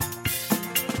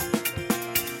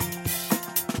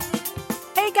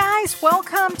kids.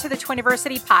 Welcome to the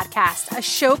Twiniversity podcast, a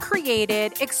show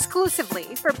created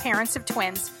exclusively for parents of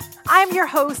twins. I'm your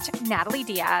host, Natalie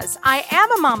Diaz. I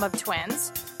am a mom of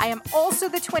twins. I am also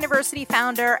the Twiniversity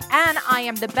founder, and I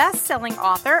am the best-selling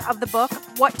author of the book,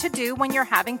 What to Do When You're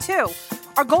Having Two.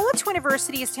 Our goal at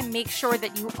Twiniversity is to make sure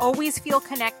that you always feel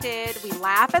connected, we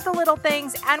laugh at the little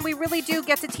things, and we really do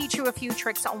get to teach you a few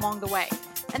tricks along the way.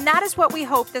 And that is what we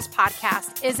hope this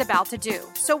podcast is about to do.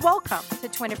 So welcome to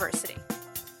Twiniversity.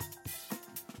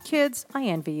 Kids, I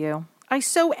envy you. I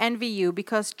so envy you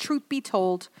because, truth be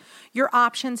told, your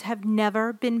options have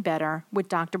never been better with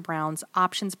Dr. Brown's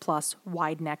Options Plus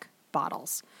wide neck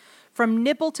bottles. From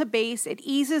nipple to base, it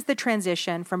eases the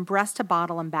transition from breast to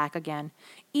bottle and back again.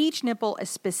 Each nipple is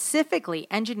specifically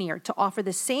engineered to offer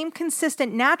the same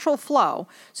consistent natural flow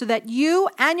so that you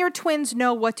and your twins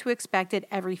know what to expect at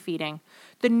every feeding.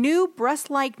 The new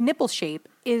breast-like nipple shape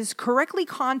is correctly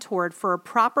contoured for a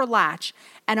proper latch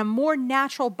and a more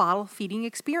natural bottle feeding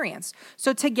experience.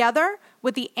 So together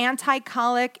with the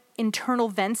anti-colic internal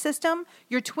vent system,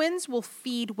 your twins will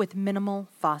feed with minimal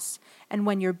fuss. And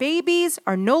when your babies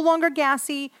are no longer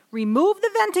gassy, remove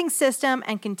the venting system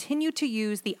and continue to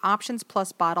use the Options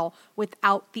Plus bottle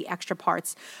without the extra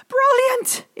parts.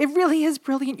 Brilliant! It really is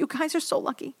brilliant. You guys are so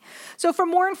lucky. So for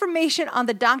more information on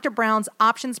the Dr. Brown's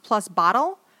Options Plus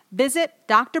bottle, visit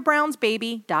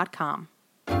drbrownsbaby.com.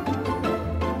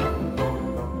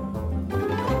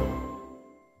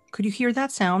 Could you hear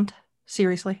that sound?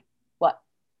 Seriously? What?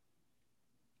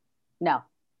 No.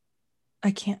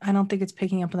 I can't. I don't think it's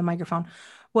picking up on the microphone.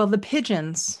 Well, the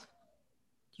pigeons.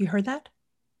 You heard that?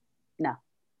 No.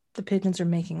 The pigeons are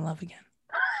making love again.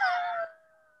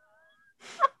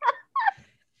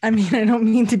 I mean, I don't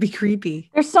mean to be creepy.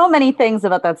 There's so many things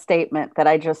about that statement that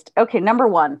okay, number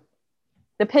one,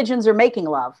 the pigeons are making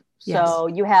love. Yes. So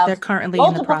you have they're currently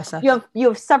in the process. You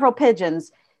have several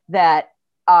pigeons that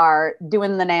are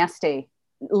doing the nasty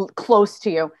close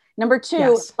to you. Number two,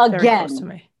 yes, again. Very close to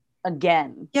me.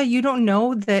 Again. Yeah, you don't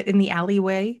know that in the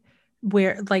alleyway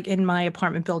where, like in my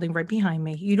apartment building right behind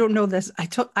me, you don't know this. I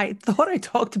thought I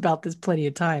talked about this plenty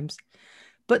of times,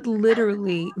 but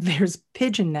literally there's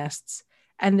pigeon nests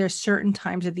and there's certain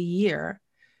times of the year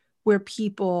where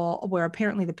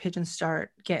apparently the pigeons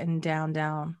start getting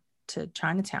down to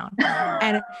Chinatown.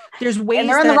 And there's ways and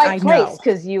they're in that the right I place know.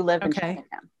 because you live in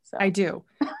Chinatown. So. I do.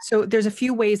 So there's a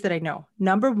few ways that I know.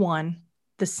 Number one,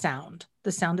 the sound.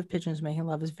 The sound of pigeons making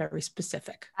love is very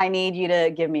specific. I need you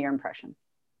to give me your impression.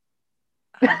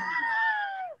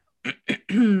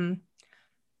 Ooh,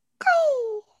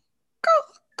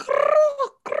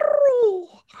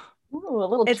 a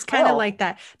little. It's kind of like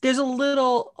that. There's a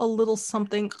little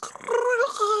something.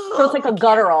 So it's like a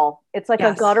guttural. It's like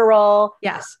a guttural.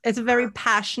 Yes, it's a very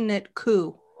passionate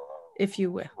coo, if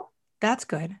you will. That's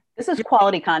good. This is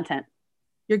quality content.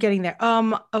 You're getting there.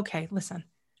 Okay, listen.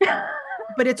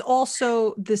 But it's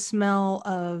also the smell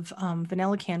of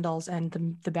vanilla candles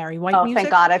and the Barry White music. Oh, thank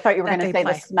God. I thought you were going to say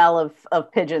the smell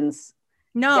of pigeons.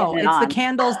 No, it's the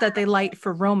candles that they light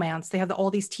for romance. They have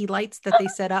all these tea lights that they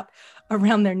set up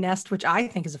around their nest, which I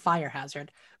think is a fire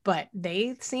hazard. But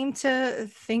they seem to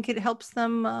think it helps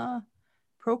them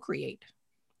procreate.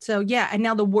 So, yeah. And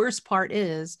now the worst part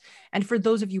is, and for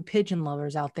those of you pigeon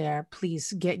lovers out there,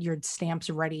 please get your stamps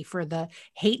ready for the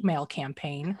hate mail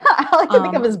campaign. I like to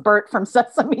think of as Bert from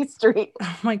Sesame Street.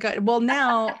 Oh my God. Well,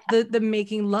 now the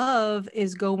making love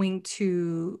is going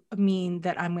to mean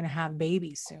that I'm going to have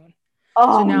babies soon.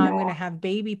 Oh, so now I'm going to have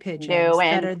baby pigeons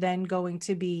that are then going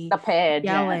to be the pigeon.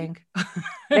 Yelling.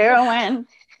 Doing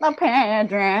the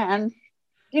pigeon.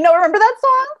 Do you remember that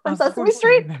song from Sesame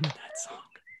Street? I remember that song.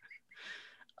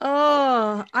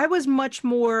 Oh, I was much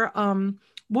more,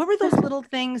 what were those little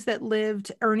things that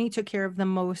lived? Ernie took care of them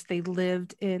most. They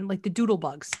lived in like the doodle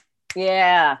bugs.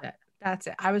 Yeah. That's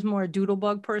it. I was more a doodle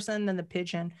bug person than the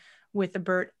pigeon with the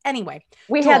bird. Anyway.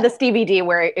 We had this DVD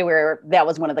where that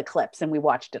was one of the clips and we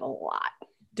watched it a lot.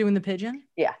 Doing the pigeon?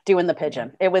 Yeah, doing the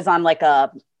pigeon. It was on like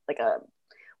a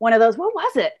one of those, what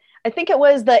was it? I think it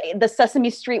was the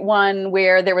Sesame Street one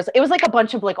where it was like a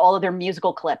bunch of like all of their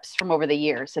musical clips from over the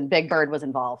years and Big Bird was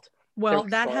involved. Well,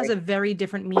 that has a very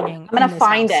different meaning. I'm going to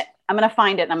find it. I'm going to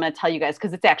find it and I'm going to tell you guys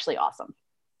because it's actually awesome.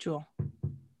 Jewel,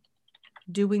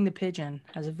 doing the pigeon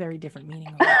has a very different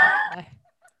meaning.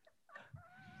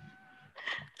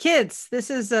 Kids, this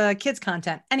is kids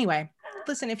content. Anyway,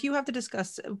 listen, if you have to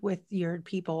discuss with your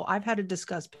people, I've had to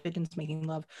discuss pigeons making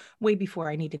love way before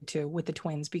I needed to with the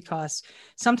twins because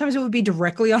sometimes it would be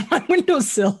directly on my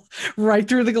windowsill, right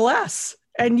through the glass.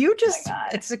 And you just,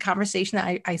 it's a conversation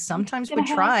that I sometimes would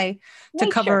try to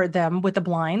cover them with the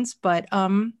blinds, but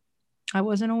I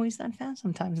wasn't always that fast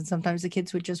sometimes. And sometimes the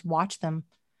kids would just watch them.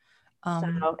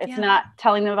 So it's Yeah. not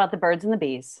telling them about the birds and the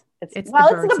bees. It's It's well,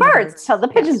 the it's birds the and the birds. birds. Tell the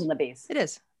pigeons Yes, and the bees. it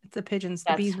is. It's the pigeons. The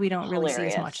That's bees we don't really see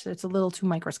as hilarious. much. It's a little too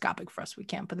microscopic for us. We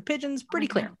can't. But the pigeons, Oh my pretty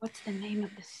clear. God, what's the name of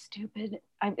the stupid?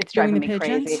 It's Doing driving the me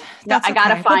pigeons. crazy. No, That's I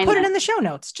gotta okay. find We'll put it this. in the show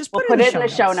notes. Just We'll put it in the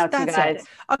show notes, you That's guys.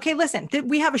 it. Okay, listen.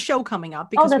 We have a show coming up Oh,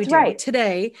 because we that's do right.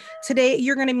 today. Today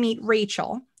you're going to meet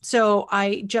Rachel. So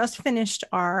I just finished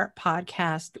our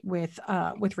podcast with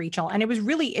Rachel, and it was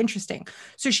really interesting.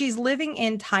 So she's living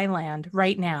in Thailand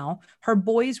right now. Her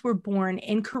boys were born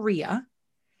in Korea.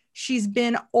 She's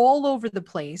been all over the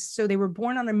place. So they were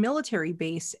born on a military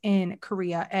base in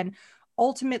Korea, and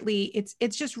ultimately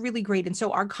it's just really great. And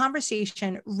so our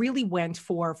conversation really went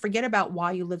for forget about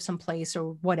why you live someplace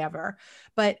or whatever,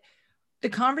 but the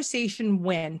conversation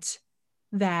went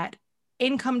that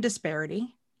income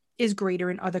disparity is greater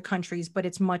in other countries, but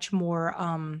it's much more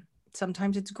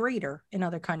sometimes it's greater in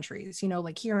other countries. You know,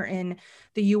 like here in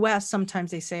the US,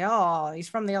 sometimes they say, oh, he's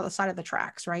from the other side of the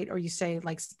tracks, right? Or you say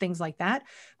like things like that.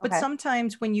 But Okay.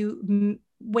 sometimes when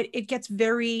it gets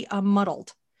very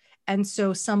muddled. And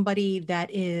so somebody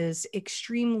that is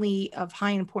extremely of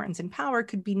high importance and power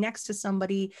could be next to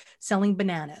somebody selling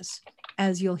bananas,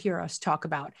 as you'll hear us talk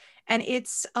about. And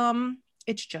it's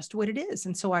just what it is.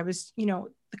 And so I was,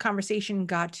 the conversation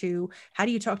got to, how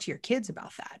do you talk to your kids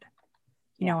about that?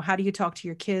 How do you talk to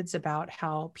your kids about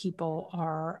how people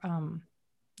are,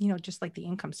 just like the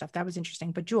income stuff? That was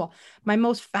interesting. But Jewel, my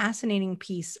most fascinating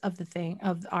piece of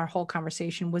our whole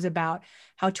conversation was about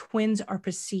how twins are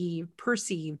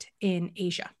perceived in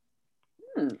Asia.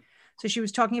 So she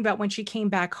was talking about when she came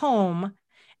back home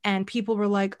and people were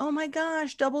like, oh my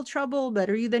gosh, double trouble,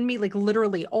 better you than me. Like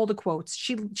literally all the quotes.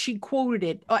 She quoted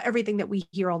it, everything that we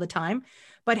hear all the time,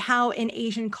 but how in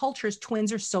Asian cultures,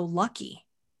 twins are so lucky.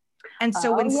 And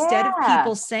so instead of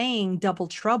people saying double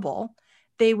trouble,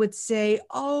 they would say,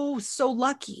 oh, so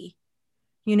lucky,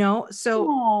 So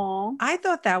Aww. I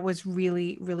thought that was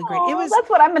really, really great. That's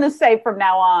what I'm going to say from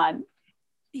now on.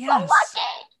 Yes. So lucky.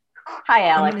 Hi,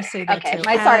 Alex. I'm going to say that too.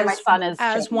 My son is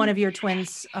as one of your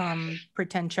twins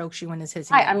pretend chokes you and is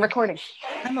hissing. Hi, I'm recording.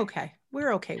 I'm okay.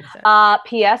 We're okay with it.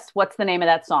 P.S. What's the name of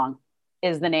that song?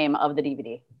 Is the name of the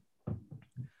DVD.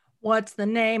 What's the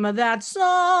name of that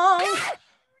song?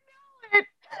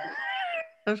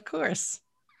 Of course.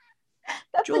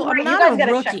 That's Jewel, you guys got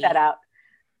to check that out.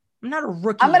 I'm not a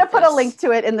rookie. I'm going to put a link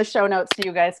to it in the show notes so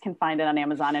you guys can find it on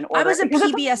Amazon and order. I was a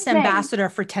PBS ambassador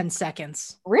for 10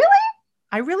 seconds. Really?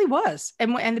 I really was.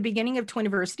 And the beginning of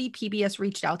Twiniversity, PBS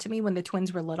reached out to me when the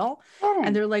twins were little.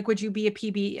 And they're like, would you be a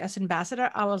PBS ambassador?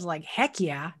 I was like, heck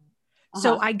yeah.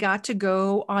 So I got to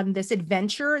go on this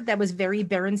adventure that was very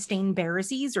Berenstain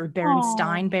Bearsies or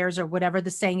Berenstein Bears or whatever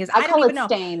the saying is. I don't even know.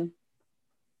 Stain.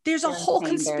 There's a whole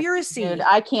conspiracy. Dude,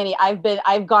 I can't.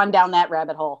 I've gone down that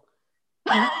rabbit hole.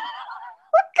 Because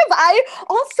I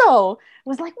also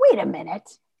was like, wait a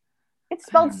minute. It's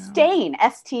spelled stain,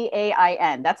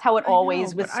 Stain. That's how it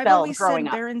always was spelled. I've always growing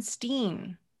said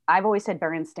Berenstein. I've always said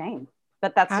Berenstain.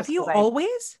 But that's have you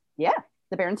always? Yeah,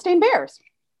 the Berenstain Bears.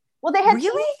 Well, they had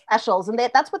TV specials, and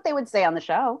that's what they would say on the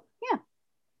show. Yeah.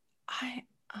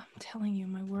 I'm telling you,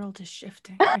 my world is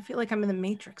shifting. I feel like I'm in the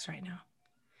Matrix right now.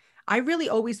 I really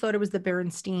always thought it was the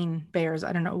Berenstein Bears.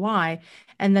 I don't know why.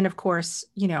 And then, of course,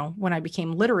 when I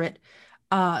became literate,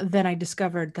 then I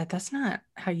discovered that that's not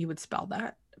how you would spell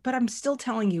that. But I'm still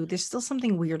telling you, there's still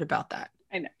something weird about that.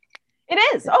 I know. It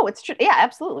is. Oh, it's true. Yeah,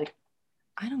 absolutely.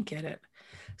 I don't get it.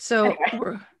 So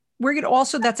we're going to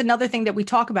also, that's another thing that we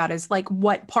talk about is like,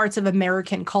 what parts of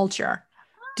American culture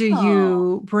do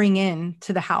you bring in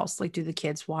to the house? Like, do the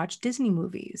kids watch Disney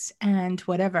movies and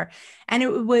whatever? And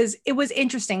it was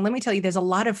interesting. Let me tell you, there's a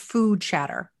lot of food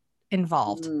chatter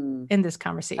involved in this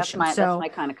conversation. That's my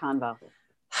kind of convo.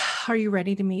 Are you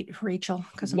ready to meet Rachel?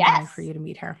 Because I'm dying for you to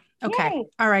meet her. Okay. Yay.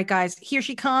 All right, guys. Here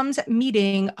she comes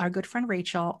meeting our good friend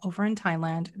Rachel over in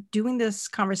Thailand, doing this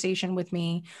conversation with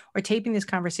me or taping this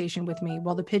conversation with me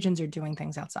while the pigeons are doing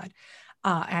things outside.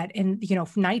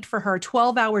 Night for her,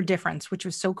 12-hour difference, which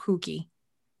was so kooky,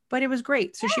 but it was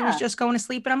great. So she was just going to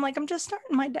sleep and I'm like, I'm just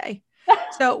starting my day.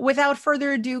 So without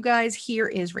further ado, guys, here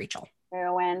is Rachel.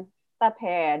 When the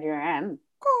pigeon.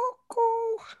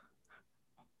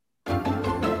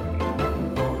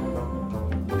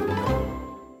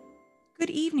 Good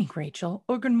evening, Rachel,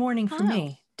 or good morning for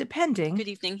me, depending. Good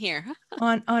evening here.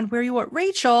 on where you are.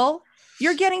 Rachel,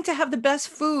 you're getting to have the best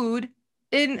food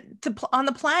on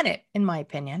the planet, in my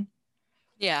opinion.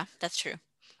 Yeah, that's true.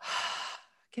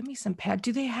 Give me some pad.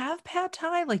 Do they have pad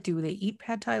thai? Like, do they eat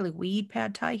pad thai? Like we eat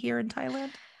pad thai here in Thailand?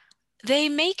 They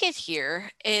make it here.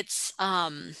 It's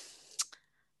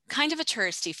kind of a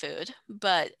touristy food,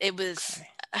 but it was, Okay.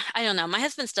 I don't know. My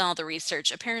husband's done all the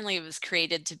research. Apparently, it was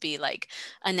created to be like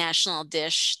a national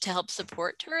dish to help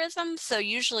support tourism. So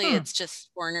usually Hmm. it's just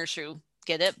foreigners who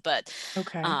get it, but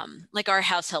Okay. like our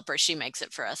house helper, she makes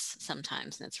it for us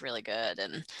sometimes, and it's really good.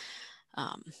 And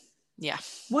um, yeah,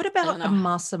 What I don't about a know.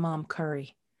 masamam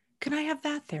curry? Can I have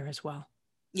that there as well?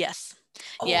 Yes.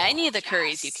 Yeah, any Oh, of the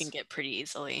curries you can yes. get pretty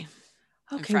easily,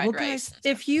 and Okay, well, fried rice guys, and stuff.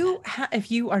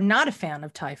 if you are not a fan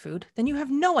of Thai food, then you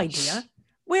have no idea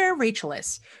where Rachel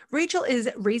is. Rachel is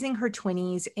raising her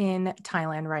twinnies in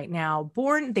Thailand right now.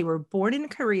 They were born in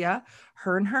Korea.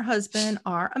 Her and her husband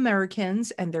are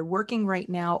Americans, and they're working right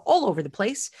now all over the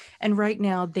place. And right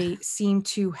now, they seem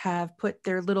to have put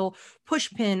their little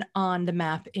push pin on the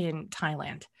map in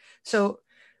Thailand. So,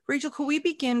 Rachel, could we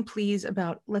begin, please,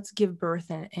 about let's give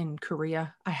birth in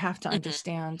Korea? I have to Mhm.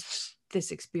 understand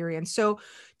this experience. So,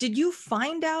 did you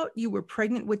find out you were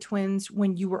pregnant with twins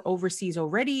when you were overseas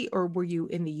already, or were you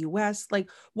in the US? Like,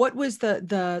 what was the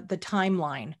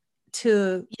timeline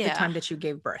to the Yeah. time that you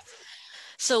gave birth?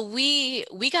 So we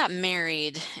got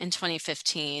married in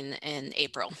 2015 in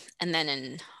April, and then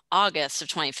in August of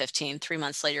 2015, 3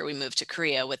 months later, we moved to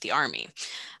Korea with the army.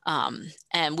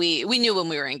 And we knew when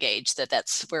we were engaged that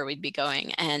that's where we'd be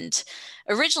going. And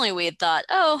originally we had thought,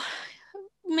 oh,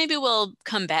 maybe we'll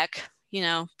come back,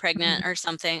 Mhm. pregnant or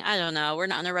something. I don't know. We're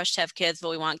not in a rush to have kids, but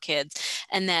we want kids.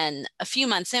 And then a few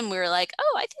months in, we were like,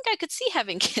 oh, I think I could see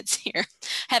having kids here,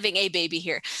 having a baby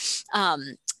here.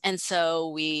 And so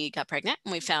we got pregnant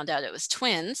and we found out it was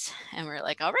twins. And we were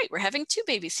like, all right, we're having two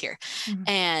babies here. Mhm.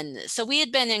 And so we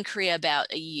had been in Korea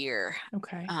about a year.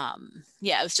 Okay.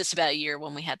 Yeah, it was just about a year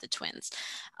when we had the twins.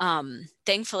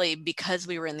 Thankfully, because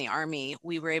we were in the army,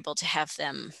 we were able to have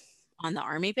them on the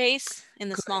army base in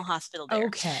the Good. small hospital there.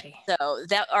 Okay. So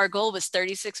that our goal was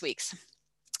 36 weeks.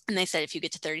 And they said, if you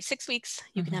get to 36 weeks,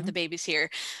 you can have the Mhm. babies here,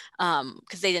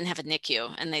 because they didn't have a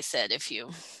NICU. And they said, if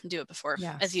you do it before,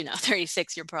 as Yes. you know,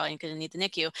 36, you're probably going to need the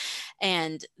NICU.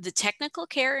 And the technical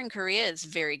care in Korea is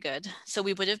very good. So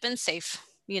we would have been safe.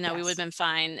 We would have Yes. been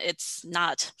fine. It's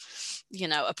not,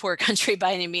 a poor country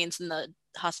by any means, and the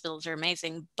hospitals are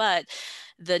amazing. But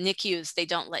the NICUs, they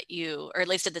don't let you, or at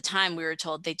least at the time we were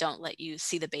told, they don't let you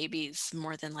see the babies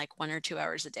more than like 1 or 2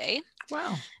 hours a day.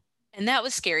 Wow. And that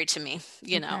was scary to me.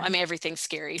 I Okay. mean, everything's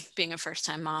scary being a first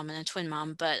time mom and a twin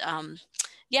mom, but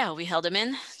yeah, we held him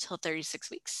in till 36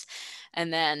 weeks.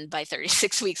 And then by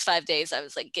 36 weeks, 5 days, I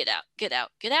was like, get out, get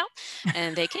out, get out.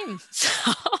 And they came. So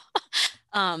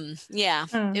yeah,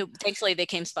 Uh, thankfully they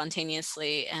came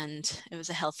spontaneously, and it was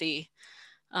a healthy,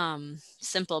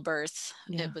 simple birth.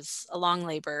 yeah. It was a long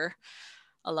labor,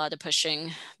 a lot of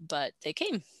pushing, but they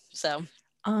came. So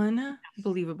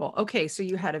Unbelievable. Okay, so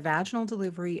you had a vaginal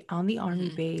delivery on the army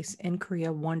mhm. base in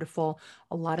Korea. Wonderful.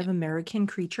 A lot of Yep. American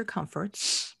creature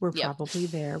comforts were Yep. probably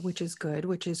there, which is good,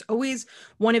 which is always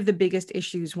one of the biggest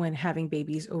issues when having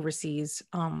babies overseas.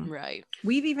 Right.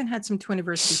 We've even had some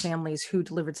twiniversity families who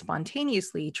delivered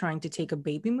spontaneously trying to take a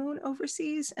baby moon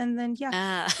overseas. And then, yeah,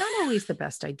 Uh, not always the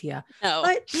best idea. no.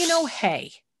 But,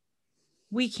 hey,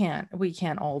 we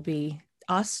can't all be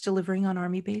us delivering on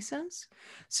army bases.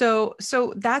 So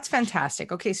that's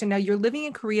fantastic. Okay, so now you're living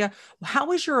in Korea.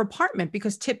 How is your apartment?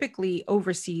 Because typically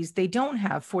overseas they don't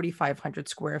have 4,500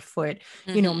 square foot,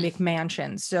 Hmm.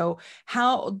 McMansions. So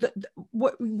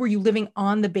what were you living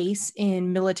on the base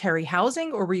in military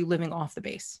housing, or were you living off the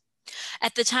base?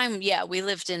 At the time, yeah, we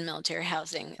lived in military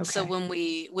housing. So Okay. when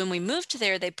we moved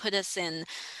there, they put us in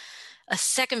a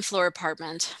second floor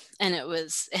apartment, and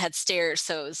it had stairs,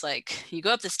 so it was like you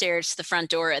go up the stairs to the front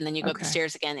door and then you go up the Okay.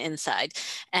 stairs again inside.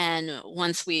 And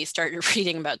once we started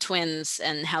reading about twins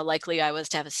and how likely I was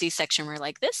to have a C-section, we're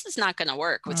like, this is not going to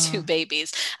work with two Uh,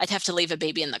 babies. I'd have to leave a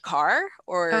baby in the car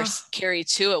or oh, carry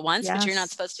two at once, which you're not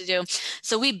yes. supposed to do.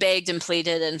 So we begged and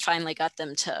pleaded and finally got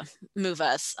them to move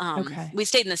us. Okay. We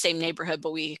stayed in the same neighborhood,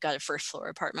 but we got a first floor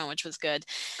apartment, which was good.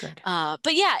 Good.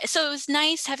 But yeah, so it was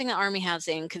nice having the army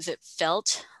housing because it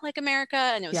felt like America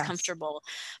and it was Yes. comfortable.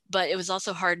 But it was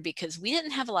also hard because we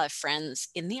didn't have a lot of friends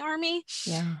in the army,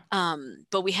 Yeah.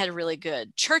 but we had a really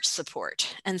good church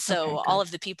support. And Okay, so all good.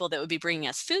 of the people that would be bringing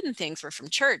us food and things were from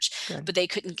church, Good. but they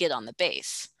couldn't get on the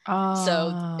base.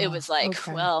 So it was Ah, like,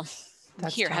 okay. well,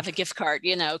 That's here, have a tough. gift card,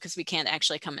 because we can't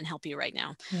actually come and help you right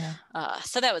now. Yeah.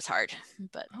 So that was hard,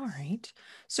 but All right.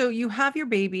 So you have your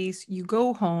babies, you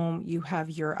go home, you have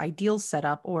your ideal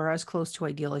setup, or as close to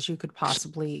ideal as you could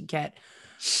possibly get.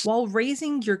 While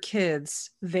raising your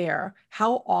kids there,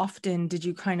 how often did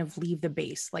you kind of leave the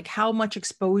base? Like, how much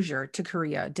exposure to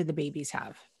Korea did the babies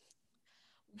have?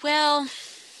 well,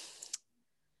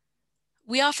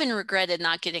 we often regretted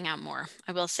not getting out more.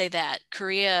 I will say that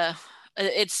Korea,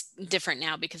 it's different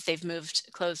now because they've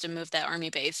closed and moved that Army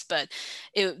base, but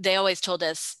they always told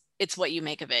us it's what you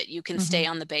make of it. You can stay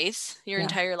on the base your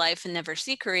entire life and never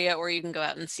see Korea, or you can go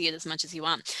out and see it as much as you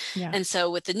want. Yeah. And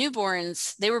so with the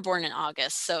newborns, they were born in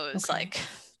August, so it was like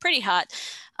pretty hot.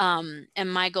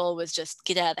 And my goal was just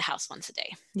get out of the house once a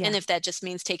day. Yeah. And if that just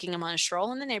means taking them on a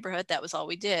stroll in the neighborhood, that was all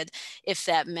we did. If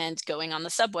that meant going on the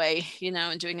subway,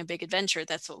 and doing a big adventure,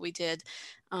 that's what we did.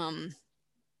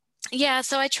 Yeah,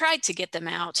 so I tried to get them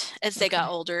out. As they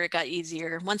got older, it got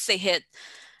easier. Once they hit,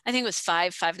 I think it was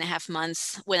 5.5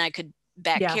 months, when I could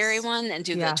back carry one and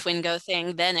do the Twingo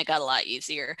thing, then it got a lot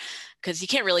easier, because you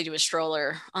can't really do a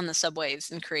stroller on the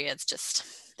subways in Korea. It's just,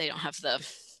 they don't have the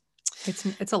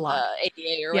it's a lot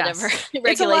ADA or whatever regulations.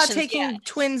 It's a lot taking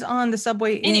twins on the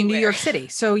subway in New York City.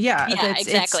 So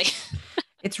exactly.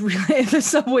 It's really, the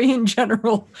subway in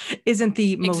general isn't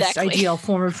the most ideal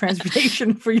form of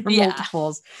transportation for your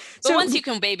multiples. But so once you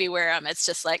can baby wear them, it's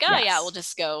just like, we'll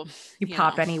just go. You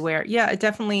pop anywhere. Yeah, it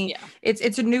definitely,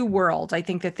 it's a new world. I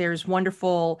think that there's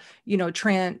wonderful,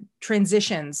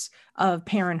 transitions of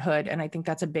parenthood. And I think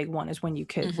that's a big one, is when you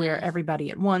could wear everybody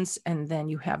at once, and then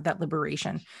you have that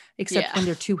liberation, except when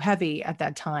they're too heavy at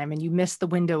that time and you miss the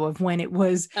window of when it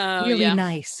was really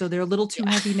nice. So they're a little too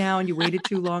heavy now, and you waited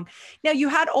too long. Now, you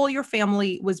had all your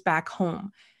family was back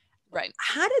home. Right.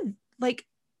 How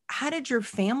did your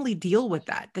family deal with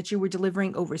that you were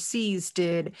delivering overseas?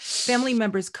 Did family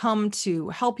members come to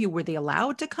help you? Were they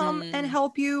allowed to come and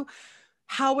help you?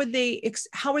 How are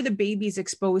the babies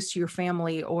exposed to your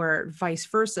family, or vice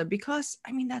versa? Because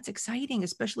that's exciting,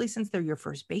 especially since they're your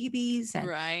first babies, and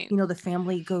the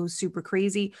family goes super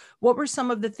crazy. What were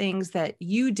some of the things that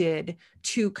you did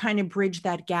to kind of bridge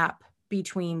that gap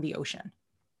between the ocean?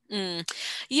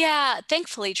 Yeah,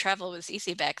 thankfully travel was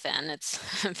easy back then. It's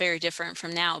very different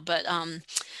from now. But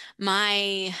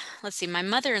my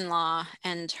mother-in-law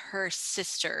and her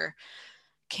sister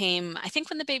came, I think,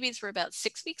 when the babies were about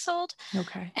 6 weeks old.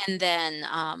 Okay. And then,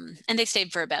 and they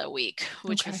stayed for about a week,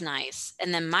 which was nice.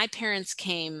 And then my parents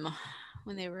came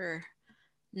when they were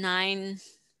 8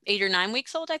 or 9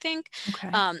 weeks old, I think.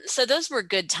 Okay. So those were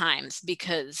good times,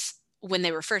 because when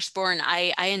they were first born,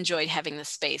 I enjoyed having the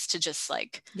space to just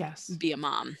be a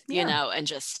mom, and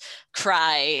just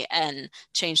cry and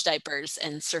change diapers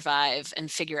and survive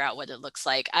and figure out what it looks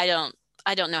like. I don't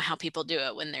know how people do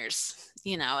it when there's,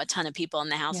 a ton of people in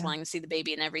the house wanting to see the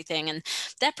baby and everything. And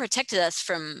that protected us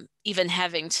from even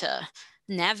having to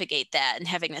navigate that and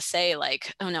having to say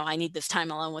like, oh no, I need this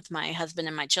time alone with my husband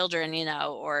and my children,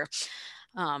 or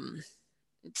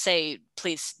say,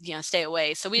 please, stay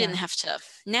away. So we didn't have to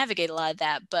navigate a lot of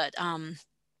that. But, and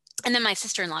then my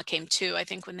sister-in-law came too, I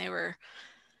think when they were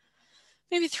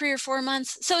maybe 3 or 4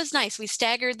 months. So it was nice. We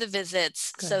staggered the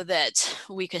visits so that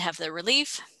we could have the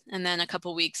relief, and then a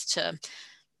couple weeks to,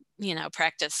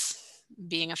 practice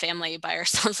being a family by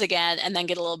ourselves again, and then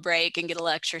get a little break and get a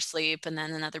little extra sleep, and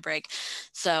then another break.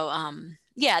 So,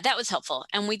 that was helpful.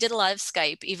 And we did a lot of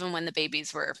Skype, even when the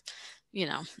babies were,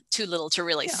 too little to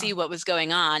really see what was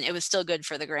going on. It was still good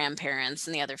for the grandparents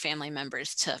and the other family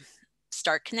members to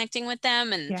start connecting with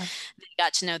them, and they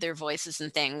got to know their voices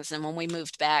and things. And when we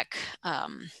moved back,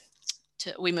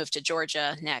 we moved to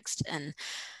Georgia next, and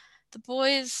the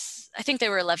boys, I think they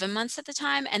were 11 months at the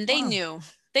time, and they knew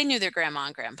their grandma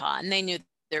and grandpa, and they knew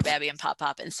their babby and pop.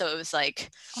 And so it was like,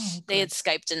 they had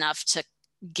Skyped enough to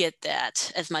get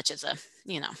that as much as a,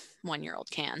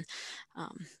 1-year-old can.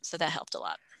 So that helped a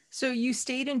lot. So you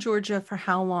stayed in Georgia for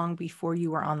how long before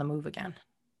you were on the move again?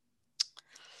 I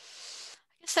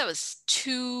guess that was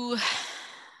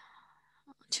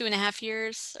 2.5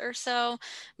 years or so.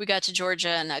 We got to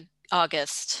Georgia in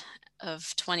August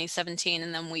of 2017,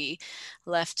 and then we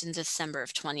left in December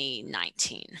of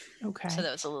 2019. Okay. So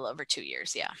that was a little over 2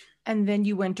 years, yeah. And then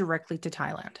you went directly to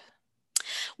Thailand.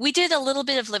 We did a little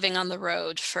bit of living on the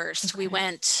road first. We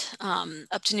went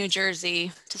up to New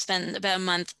Jersey to spend about a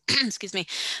month, excuse me,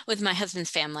 with my husband's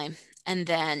family. And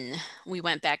then we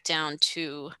went back down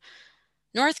to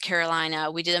North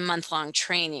Carolina. We did a month-long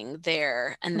training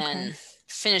there, and then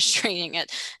finished training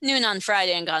at noon on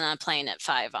Friday and got on a plane at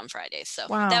 5 on Friday. So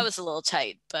that was a little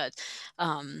tight, but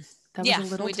that was a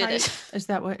little tight. Did it. Is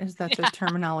that the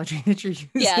terminology that you're using?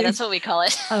 Yeah, that's what we call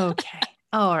it. Okay.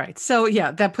 All right. So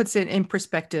that puts it in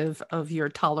perspective of your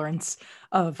tolerance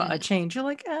of change. You're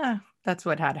like, That's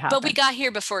what had happened. But we got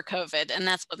here before COVID, and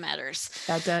that's what matters.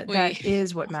 That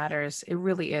is what matters. It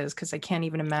really is, because I can't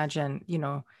even imagine,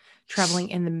 traveling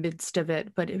in the midst of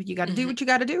it. But you got to do what you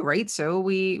got to do, right? So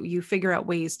you figure out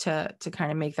ways to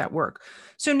kind of make that work.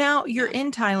 So now you're in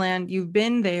Thailand. You've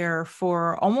been there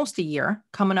for almost a year,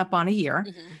 coming up on a year.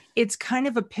 It's kind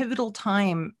of a pivotal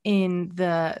time in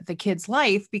the kid's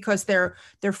life, because they're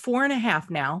 4.5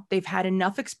 now. They've had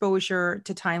enough exposure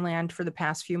to Thailand for the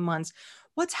past few months.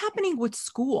 What's happening with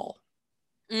school?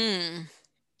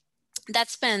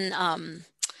 That's been,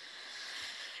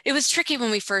 it was tricky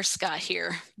when we first got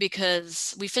here,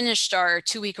 because we finished our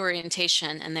 2-week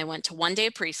orientation and they went to 1 day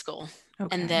of preschool,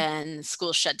 and then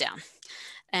school shut down.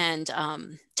 And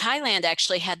Thailand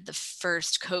actually had the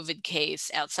first COVID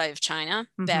case outside of China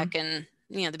back in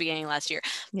the beginning of last year.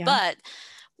 Yeah. But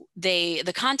the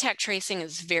contact tracing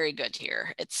is very good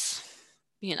here. It's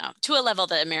to a level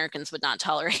that Americans would not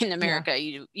tolerate in America.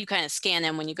 Yeah. You kind of scan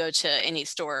them when you go to any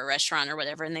store or restaurant or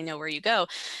whatever, and they know where you go.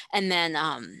 And then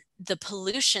the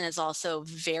pollution is also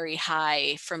very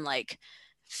high from like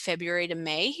February to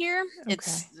May here. Okay.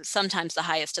 It's sometimes the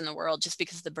highest in the world, just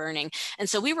because of the burning. And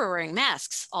so we were wearing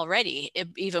masks already,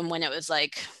 even when it was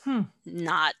like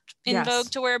not in vogue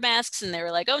to wear masks. And they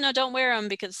were like, oh no, don't wear them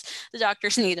because the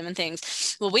doctors need them and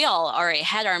things. Well, we all already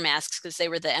had our masks because they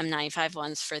were the N95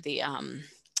 ones for the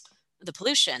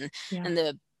pollution and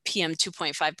the PM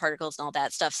 2.5 particles and all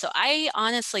that stuff. So I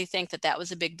honestly think that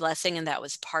was a big blessing, and that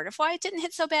was part of why it didn't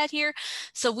hit so bad here.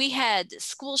 So we had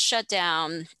schools shut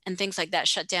down and things like that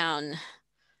shut down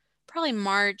probably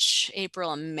March,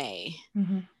 April, and May.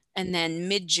 And then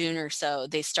mid-June or so,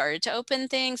 they started to open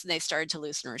things and they started to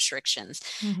loosen restrictions.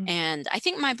 And I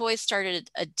think my boys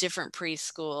started a different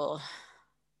preschool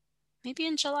maybe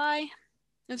in July.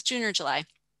 It was June or July.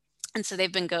 And so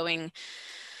they've been going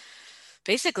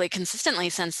basically consistently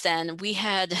since then. We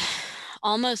had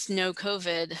almost no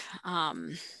COVID.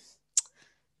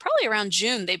 Probably around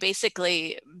June, they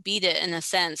basically beat it in a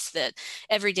sense that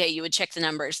every day you would check the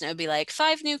numbers and it would be like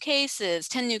 5 new cases,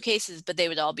 10 new cases, but they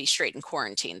would all be straight in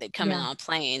quarantine. They'd come in on a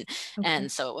plane,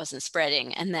 and so it wasn't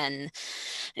spreading. And then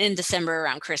in December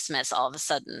around Christmas, all of a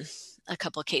sudden, a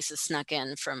couple of cases snuck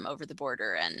in from over the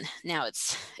border, and now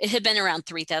it had been around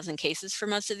 3,000 cases for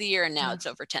most of the year, and now it's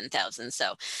over 10,000.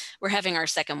 So we're having our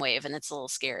second wave, and it's a little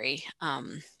scary,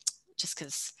 just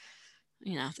because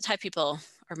the Thai people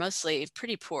are mostly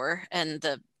pretty poor, and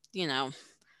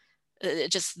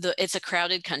it's a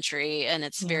crowded country, and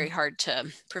it's very hard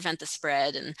to prevent the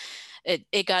spread. And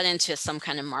it got into some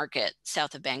kind of market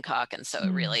south of Bangkok, and so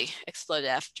it really exploded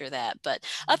after that. But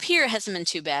up here, it hasn't been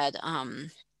too bad.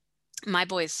 My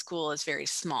boys' school is very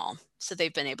small, so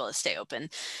they've been able to stay open.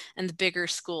 And the bigger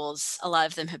schools, a lot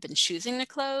of them have been choosing to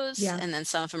close, and then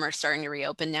some of them are starting to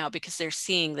reopen now because they're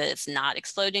seeing that it's not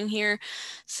exploding here.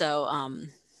 So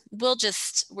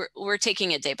we're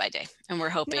taking it day by day, and we're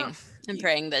hoping and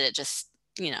praying that it just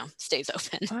stays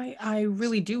open. I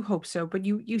really do hope so. But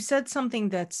you said something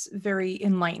that's very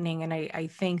enlightening. And I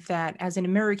think that as an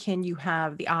American, you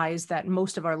have the eyes that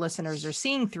most of our listeners are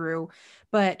seeing through.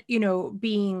 But,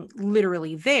 being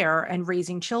literally there and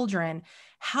raising children,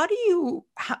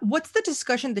 what's the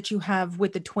discussion that you have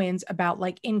with the twins about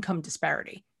like income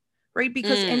disparity, right?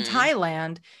 Because in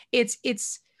Thailand,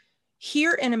 it's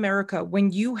here in America,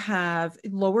 when you have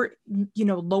lower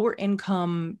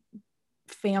income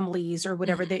families or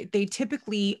whatever, they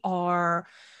typically are,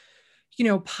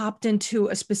 popped into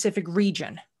a specific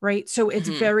region, right? So it's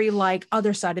very like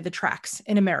other side of the tracks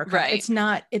in America. Right.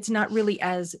 It's not really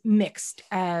as mixed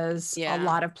as a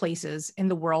lot of places in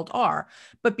the world are.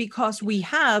 But because we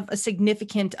have a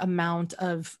significant amount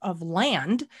of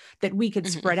land that we could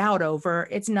spread out over,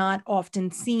 it's not often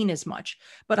seen as much.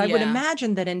 But I would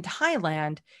imagine that in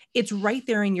Thailand, it's right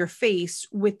there in your face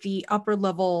with the upper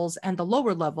levels and the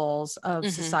lower levels of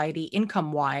society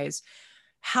income-wise.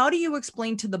 How do you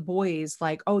explain to the boys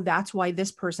like, oh, that's why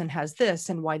this person has this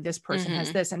and why this person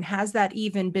has this? And has that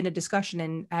even been a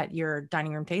discussion at your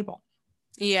dining room table?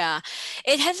 Yeah,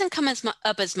 it hasn't come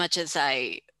up as much as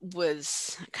I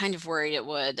was kind of worried it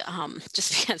would.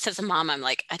 Just because as a mom, I'm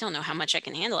like, I don't know how much I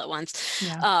can handle at once.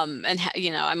 Yeah.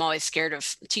 I'm always scared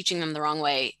of teaching them the wrong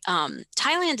way.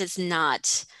 Thailand is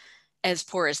not as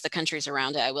poor as the countries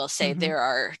around it. I will say there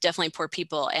are definitely poor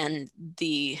people, and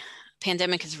the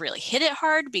pandemic has really hit it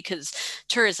hard because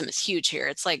tourism is huge here.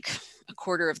 It's like a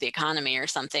quarter of the economy or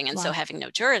something. And so having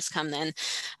no tourists come then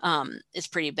is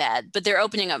pretty bad. But they're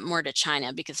opening up more to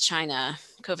China because China,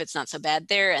 COVID's not so bad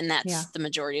there. And that's the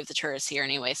majority of the tourists here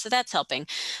anyway. So that's helping.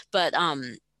 But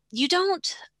you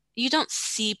don't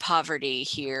see poverty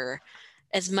here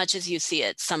as much as you see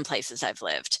it some places I've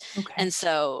lived. Okay. And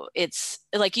so it's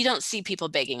like, you don't see people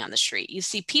begging on the street. You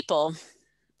see people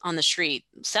on the street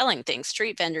selling things,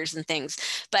 street vendors and things.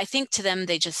 But I think to them,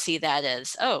 they just see that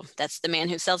as, oh, that's the man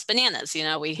who sells bananas. You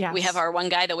know, we have Yes. our one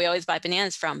guy that we always buy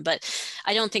bananas from, but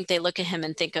I don't think they look at him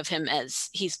and think of him as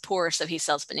he's poor, so he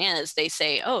sells bananas. They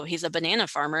say, oh, he's a banana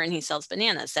farmer and he sells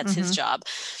bananas. That's his job.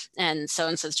 And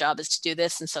so-and-so's job is to do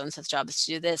this, and so-and-so's job is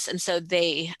to do this. And so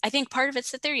I think part of it's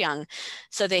that they're young,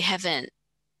 so they haven't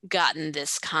gotten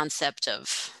this concept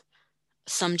of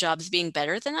some jobs being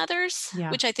better than others, Yeah.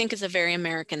 which I think is a very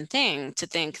American thing, to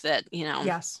think that, you know,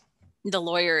 Yes. the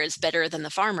lawyer is better than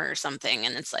the farmer or something.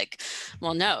 And it's like,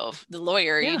 well, no, the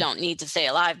lawyer, Yeah. you don't need to stay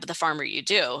alive, but the farmer you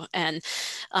do. And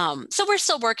so we're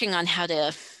still working on how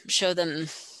to show them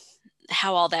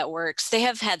how all that works. They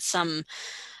have had some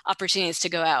opportunities to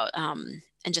go out and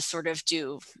just sort of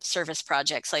do service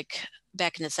projects. Like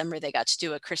back in December, they got to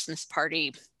do a Christmas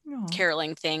party Oh.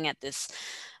 caroling thing at this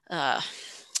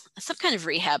some kind of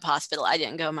rehab hospital. I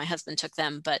didn't go, my husband took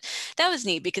them, but that was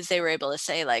neat because they were able to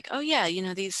say like, oh yeah, you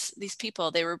know, these people,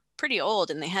 they were pretty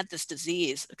old and they had this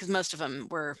disease, because most of them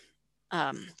were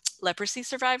leprosy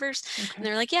survivors. Okay. And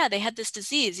they're like, yeah, they had this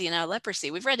disease, you know, leprosy.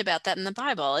 We've read about that in the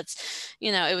Bible. It's,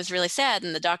 you know, it was really sad,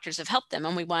 and the doctors have helped them,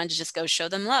 and we wanted to just go show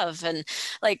them love. And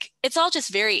like, it's all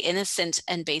just very innocent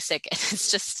and basic. And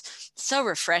it's just so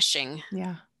refreshing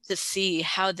Yeah. to see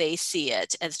how they see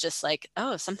it as just like,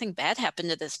 oh, something bad happened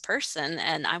to this person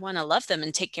and I want to love them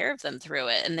and take care of them through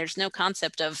it. And there's no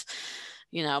concept of,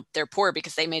 you know, they're poor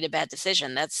because they made a bad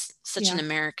decision. That's such an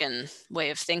American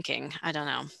way of thinking. I don't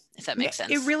know if that makes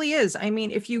sense. It really is. I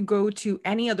mean, if you go to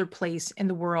any other place in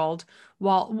the world,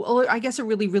 well, I guess it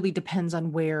really, really depends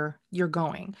on where you're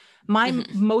going.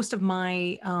 Most of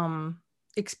my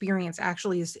experience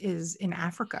actually is in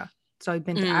Africa. So I've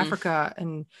been to Africa,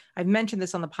 and I've mentioned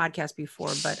this on the podcast before,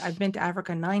 but I've been to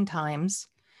Africa 9 times,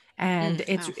 and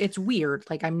it's weird.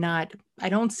 Like I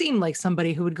don't seem like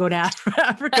somebody who would go to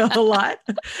Africa a lot,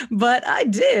 but I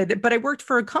did. But I worked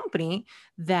for a company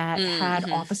that had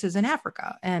offices in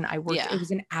Africa, and I worked, it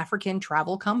was an African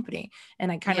travel company.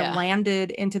 And I kind of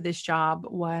landed into this job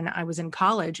when I was in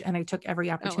college, and I took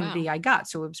every opportunity I got.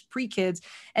 So it was pre-kids,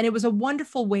 and it was a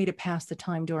wonderful way to pass the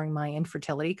time during my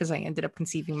infertility, because I ended up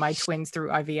conceiving my twins through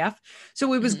IVF.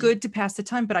 So it was good to pass the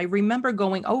time. But I remember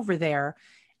going over there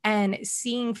and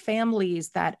seeing families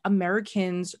that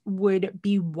Americans would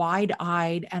be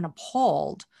wide-eyed and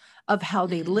appalled of how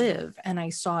they live. And I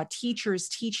saw teachers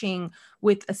teaching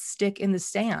with a stick in the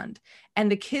sand,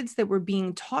 and the kids that were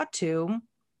being taught to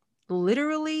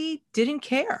literally didn't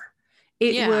care.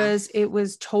 It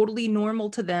was totally normal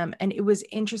to them. And it was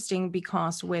interesting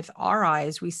because with our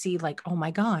eyes, we see like, oh my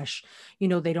gosh, you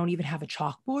know, they don't even have a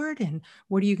chalkboard. And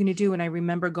what are you going to do? And I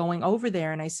remember going over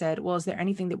there and I said, well, is there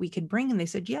anything that we could bring? And they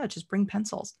said, yeah, just bring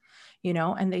pencils, you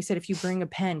know? And they said, if you bring a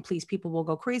pen, please, people will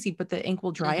go crazy, but the ink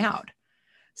will dry out.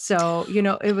 So, you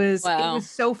know, it was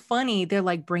so funny. They're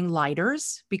like, bring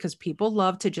lighters, because people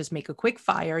love to just make a quick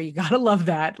fire. You got to love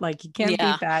that. Like, you can't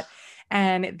beat that.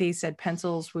 And they said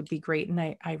pencils would be great. And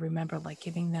I remember like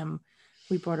giving them,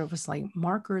 we brought over like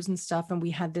markers and stuff. And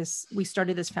we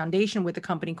started this foundation with a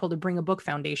company called the Bring a Book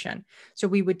Foundation. So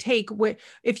we would take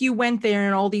if you went there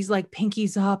and all these like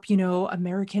pinkies up, you know,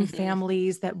 American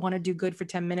families that want to do good for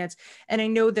 10 minutes. And I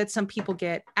know that some people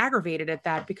get aggravated at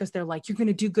that because they're like, you're going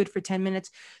to do good for 10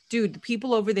 minutes. Dude, the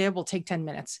people over there will take 10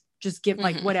 minutes. Just give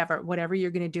like whatever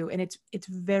you're going to do. And it's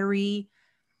very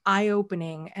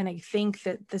eye-opening. And I think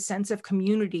that the sense of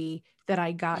community that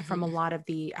I got from a lot of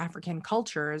the African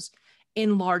cultures,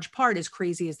 in large part, as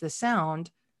crazy as this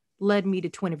sound, led me to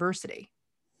Twiniversity.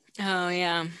 Oh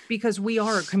yeah. Because we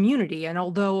are a community. And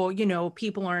although, you know,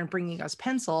 people aren't bringing us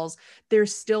pencils,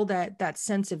 there's still that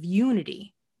sense of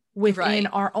unity within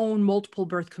our own multiple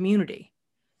birth community.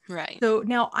 Right. So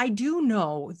now I do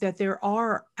know that there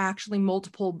are actually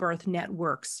multiple birth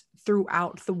networks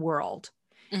throughout the world.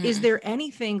 Is there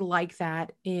anything like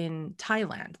that in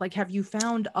Thailand? Like, have you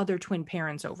found other twin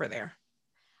parents over there?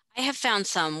 I have found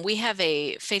some. We have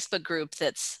a Facebook group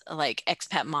that's like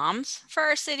expat moms for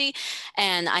our city.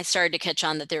 And I started to catch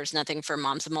on that there's nothing for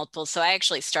moms of multiples. So I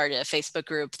actually started a Facebook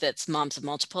group that's moms of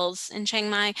multiples in Chiang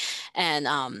Mai.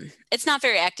 And it's not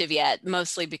very active yet,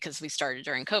 mostly because we started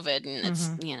during COVID, and it's,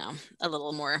 you know, a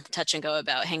little more touch and go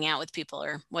about hanging out with people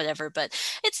or whatever. But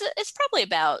it's probably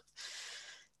about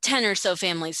 10 or so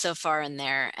families so far in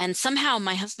there. And somehow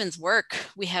my husband's work,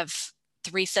 we have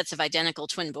 3 sets of identical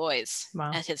twin boys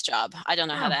at his job. I don't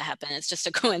know how that happened. It's just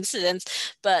a coincidence,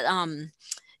 but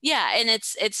Yeah, and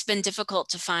it's been difficult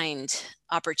to find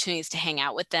opportunities to hang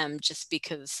out with them just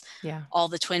because Yeah. all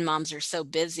the twin moms are so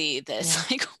busy that Yeah. it's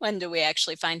like, when do we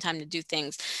actually find time to do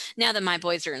things? Now that my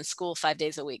boys are in school 5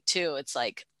 days a week too, it's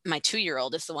like my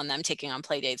 2-year-old is the one that I'm taking on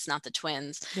play dates, not the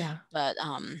twins. Yeah. But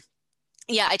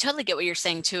yeah, I totally get what you're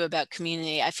saying too about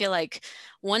community. I feel like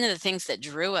one of the things that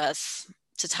drew us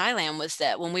to Thailand was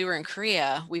that when we were in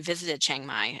Korea, we visited Chiang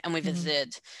Mai and we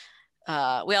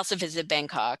also visited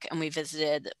Bangkok, and we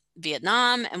visited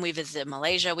Vietnam, and we visited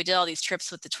Malaysia. We did all these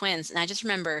trips with the twins. And I just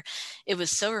remember it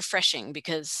was so refreshing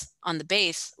because on the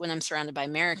base, when I'm surrounded by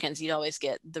Americans, you'd always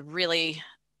get the really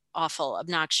awful,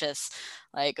 obnoxious,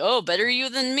 like, oh, better you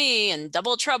than me, and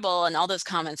double trouble, and all those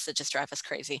comments that just drive us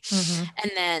crazy. Mm-hmm.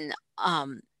 And then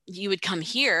you would come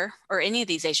here or any of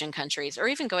these Asian countries, or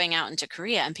even going out into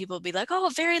Korea, and people would be like, oh,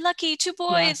 very lucky, 2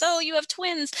 boys. Yes. Oh, you have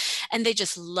twins. And they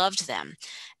just loved them.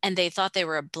 And they thought they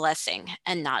were a blessing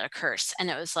and not a curse. And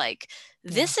it was like,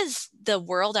 this is the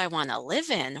world I want to live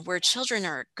in, where children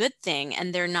are a good thing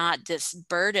and they're not this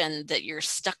burden that you're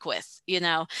stuck with, you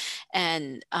know?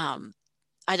 And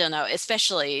I don't know,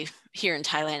 especially here in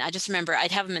Thailand. I just remember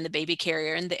I'd have them in the baby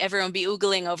carrier, and everyone would be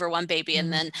oogling over one baby,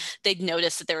 and then they'd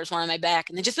notice that there was one on my back,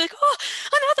 and they'd just be like, oh,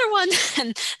 another one.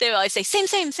 And they would always say,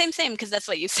 same, because that's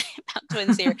what you say about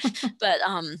twins here. But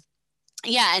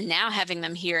yeah, and now having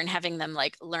them here and having them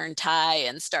like learn Thai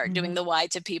and start doing the Y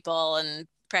to people and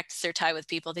practice their Thai with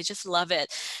people, they just love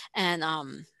it. And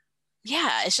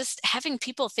yeah, it's just having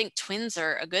people think twins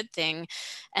are a good thing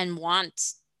and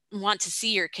want to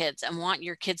see your kids and want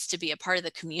your kids to be a part of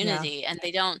the community. And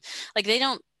they don't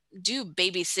do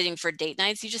babysitting for date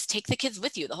nights. You just take the kids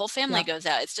with you. The whole family goes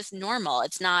out. It's just normal.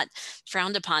 It's not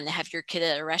frowned upon to have your kid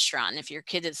at a restaurant. If your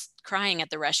kid is crying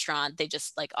at the restaurant, they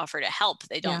just like offer to help.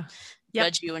 They don't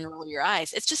judge you and roll your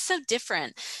eyes. It's just so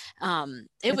different.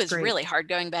 It was great. Really hard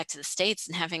going back to the States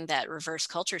and having that reverse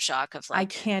culture shock of like, I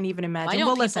can't even imagine. Why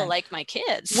don't people like my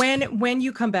kids? When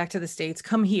you come back to the States,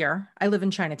 come here. I live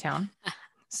in Chinatown.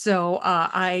 So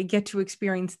I get to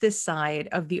experience this side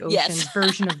of the ocean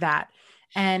version of that.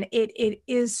 And it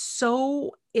is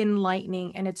so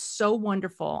enlightening and it's so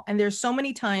wonderful. And there's so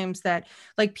many times that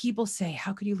like people say,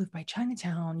 how could you live by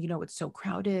Chinatown? You know, it's so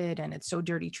crowded and it's so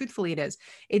dirty. Truthfully, it is.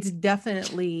 It's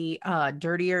definitely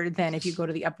dirtier than if you go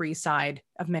to the Upper East Side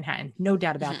of Manhattan. No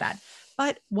doubt about that.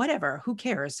 But whatever, who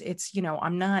cares? It's, you know,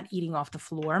 I'm not eating off the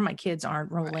floor. My kids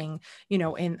aren't rolling, you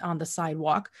know, on the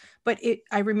sidewalk. But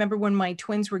I remember when my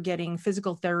twins were getting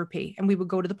physical therapy and we would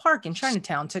go to the park in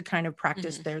Chinatown to kind of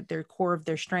practice their core of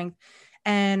their strength.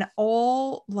 And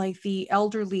all like the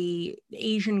elderly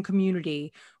Asian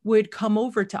community would come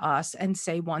over to us and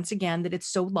say once again that it's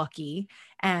so lucky.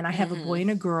 And I have a boy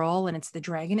and a girl, and it's the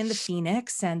dragon and the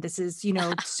phoenix. And this is, you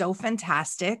know, so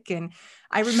fantastic. And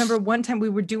I remember one time we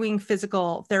were doing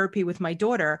physical therapy with my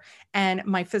daughter, and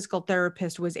my physical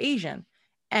therapist was Asian.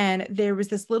 And there was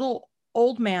this little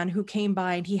old man who came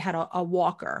by, and he had a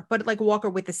walker, but like a walker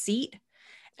with a seat.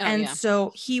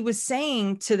 So he was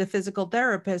saying to the physical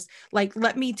therapist, like,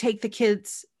 let me take the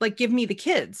kids, like, give me the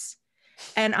kids.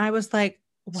 And I was like,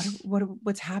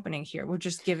 what's happening here? We're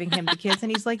just giving him the kids.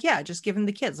 And he's like, yeah, just give him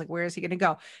the kids. Like, where is he going to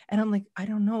go? And I'm like, I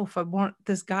don't know if I want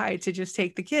this guy to just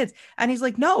take the kids. And he's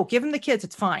like, no, give him the kids.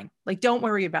 It's fine. Like, don't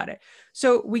worry about it.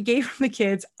 So we gave him the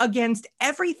kids against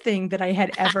everything that I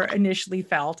had ever initially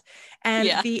felt.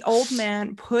 And the old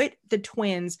man put the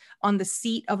twins on the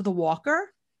seat of the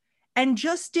walker and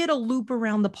just did a loop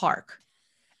around the park.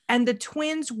 And the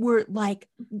twins were like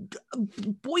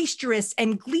boisterous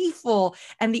and gleeful.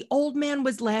 And the old man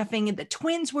was laughing and the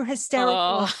twins were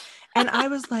hysterical. And I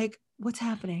was like, what's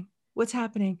happening? What's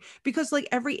happening? Because like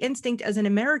every instinct as an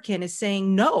American is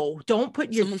saying, no, don't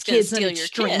put your kids on a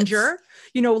stranger,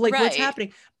 you know, like what's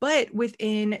happening. But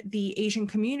within the Asian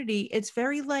community, it's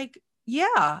very like,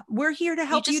 yeah, we're here to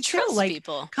help you too. Like,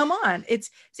 people. Come on. It's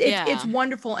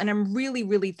wonderful. And I'm really,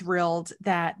 really thrilled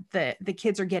that the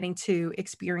kids are getting to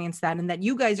experience that, and that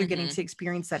you guys are getting to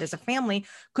experience that as a family,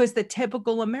 because the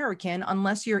typical American,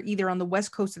 unless you're either on the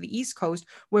West Coast or the East Coast,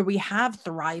 where we have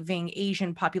thriving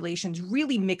Asian populations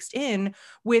really mixed in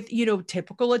with, you know,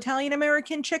 typical Italian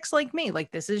American chicks like me,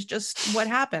 like this is just what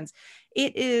happens.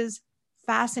 It is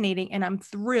fascinating, and I'm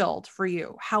thrilled for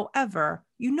you. However,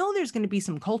 you know there's going to be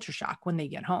some culture shock when they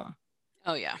get home.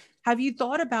 Oh yeah. Have you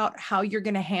thought about how you're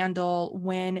going to handle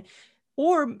when,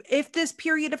 or if this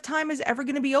period of time is ever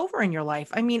going to be over in your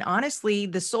life? I mean, honestly,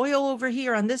 the soil over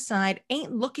here on this side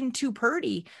ain't looking too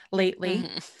pretty lately.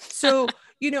 So,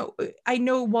 you know, I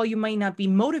know while you might not be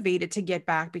motivated to get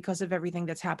back because of everything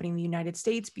that's happening in the United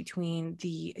States between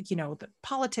the, you know, the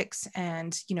politics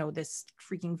and, you know, this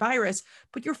freaking virus,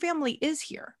 but your family is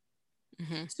here.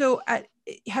 Mhm. So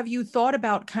have you thought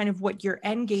about kind of what your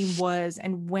end game was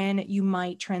and when you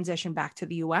might transition back to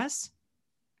the US?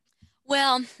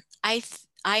 Well,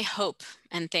 I hope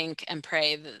and think and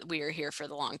pray that we are here for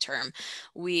the long term.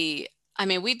 We've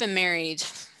been married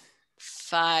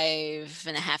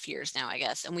 5.5 years now, I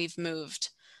guess, and we've moved,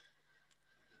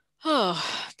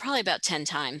 probably about 10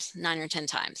 times, 9 or 10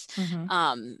 times,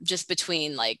 Mm-hmm. just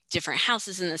between like different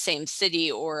houses in the same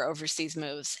city or overseas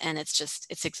moves. And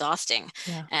it's exhausting.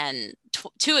 Yeah. And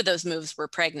two of those moves were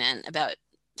pregnant, about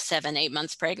 7, 8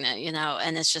 months pregnant,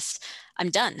 and it's just, I'm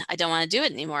done. I don't want to do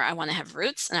it anymore. I want to have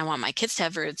roots and I want my kids to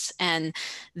have roots. And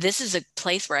this is a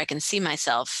place where I can see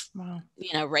myself, Wow.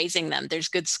 raising them. There's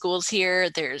good schools here.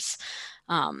 There's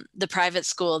the private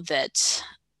school that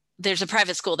there's a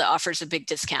private school that offers a big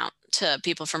discount to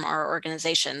people from our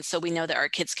organization. So we know that our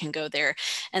kids can go there.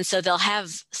 And so they'll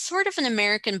have sort of an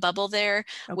American bubble there,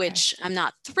 Okay. which I'm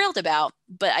not thrilled about,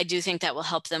 but I do think that will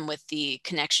help them with the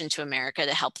connection to America,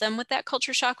 to help them with that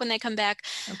culture shock when they come back.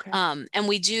 Okay. And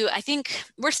I think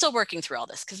we're still working through all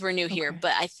this because we're new here, Okay.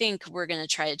 but I think we're going to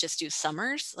try to just do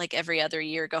summers, like every other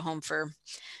year, go home for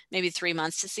maybe 3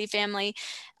 months to see family.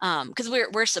 Because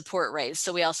we're support raised.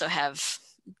 So we also have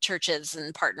churches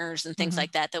and partners and things Mhm.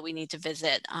 like that we need to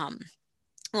visit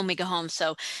when we go home.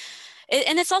 So,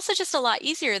 and it's also just a lot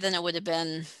easier than it would have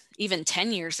been even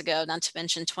 10 years ago, not to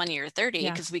mention 20 or 30, Yeah.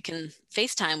 because we can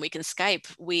FaceTime, we can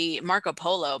Skype. Marco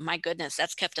Polo, my goodness,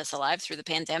 that's kept us alive through the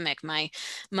pandemic. My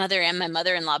mother and my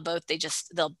mother-in-law both,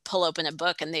 they'll pull open a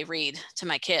book and they read to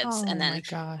my kids. Oh And then my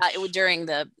gosh. during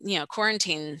the,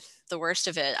 quarantine, the worst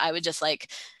of it, I would just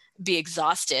be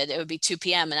exhausted. It would be 2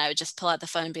 p.m. and I would just pull out the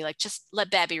phone and be like, just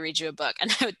let Babby read you a book. And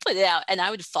I would put it out and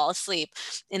I would fall asleep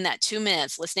in that 2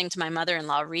 minutes listening to my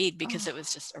mother-in-law read, because it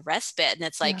was just a respite. And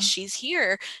it's like, Yeah. she's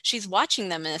here, she's watching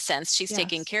them in a sense, she's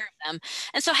taking Yes. care of them.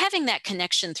 And so having that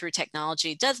connection through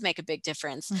technology does make a big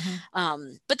difference.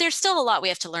 Mhm. But there's still a lot we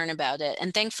have to learn about it.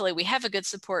 And thankfully we have a good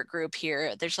support group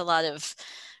here. There's a lot of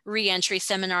re-entry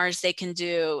seminars they can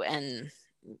do and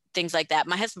things like that.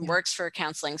 My husband Yeah. works for a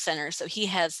counseling center, so he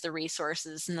has the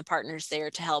resources and the partners there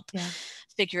to help Yeah.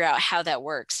 figure out how that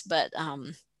works. But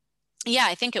yeah,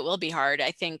 I think it will be hard.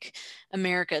 I think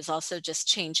America is also just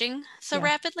changing so Yeah.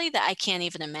 rapidly that I can't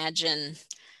even imagine,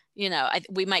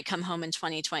 we might come home in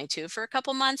 2022 for a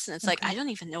couple months and it's like, I Okay. don't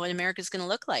even know what America's going to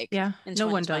look like Yeah. in No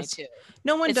one does. 2022.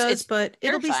 No one does, It's but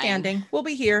it'll be terrifying. standing. We'll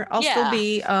be here. I'll still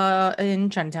Yeah. be in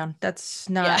Chinatown. That's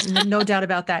not Yeah. no doubt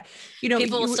about that.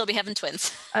 People will still be having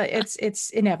twins. It's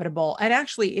inevitable. And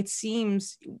actually, it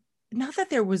seems not that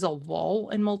there was a lull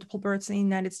in multiple births in the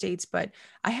United States, but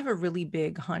I have a really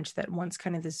big hunch that once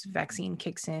kind of this vaccine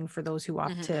kicks in for those who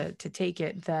opt Mhm. to take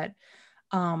it, that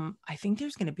I think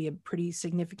there's going to be a pretty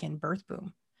significant birth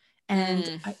boom.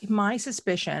 And my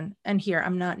suspicion, and here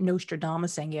I'm not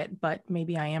Nostradamusing it, but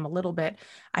maybe I am a little bit.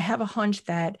 I have a hunch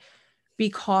that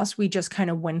because we just kind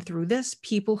of went through this,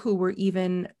 people who were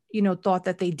even, thought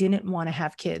that they didn't want to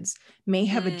have kids may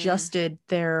have adjusted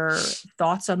their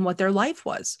thoughts on what their life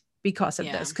was because of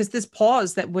this. Because this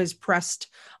pause that was pressed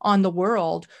on the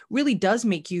world really does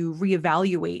make you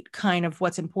reevaluate kind of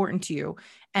what's important to you.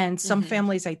 And some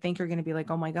families, I think, are going to be like,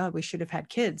 oh my God, we should have had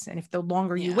kids. And if the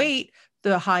longer you wait,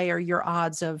 the higher your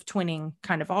odds of twinning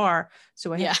kind of are.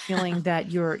 So I have a feeling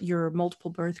that your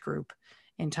multiple birth group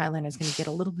in Thailand is going to get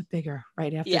a little bit bigger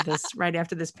right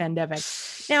after this pandemic.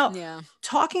 Now,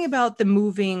 talking about the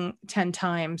moving 10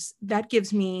 times, that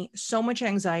gives me so much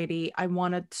anxiety. I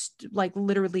want to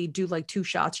literally do 2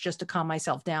 shots just to calm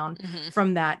myself down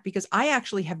from that, because I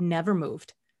actually have never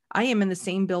moved. I am in the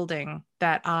same building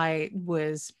that I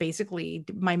was basically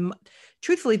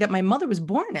truthfully, that my mother was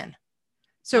born in.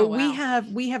 So we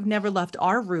have never left.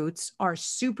 Our roots are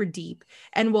super deep.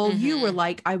 And while you were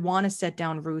like, I want to set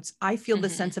down roots, I feel the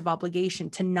sense of obligation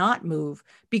to not move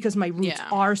because my roots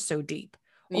are so deep.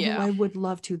 Although I would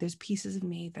love to. There's pieces of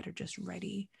me that are just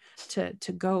ready to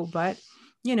go. But,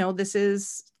 this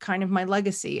is kind of my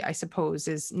legacy, I suppose,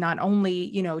 is not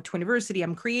only, Twiniversity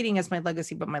I'm creating as my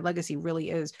legacy, but my legacy really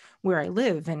is where I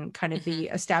live and kind of the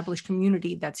established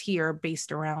community that's here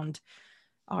based around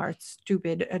our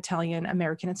stupid Italian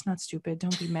American. It's not stupid.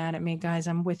 Don't be mad at me, guys.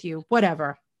 I'm with you.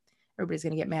 Whatever. Everybody's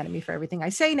going to get mad at me for everything I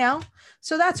say now.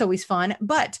 So that's always fun.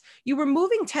 But you were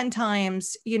moving 10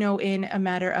 times, in a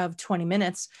matter of 20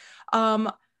 minutes.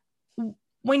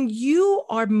 When you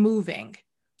are moving,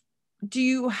 do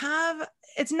you have,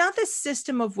 it's not the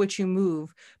system of which you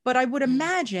move, but I would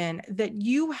imagine that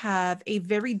you have a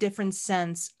very different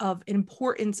sense of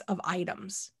importance of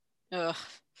items. Ugh.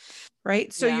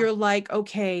 right? So Yeah. you're like,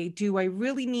 okay, do I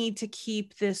really need to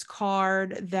keep this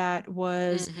card that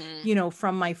was,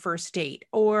 from my first date?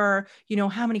 Or,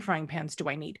 how many frying pans do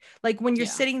I need? Like when you're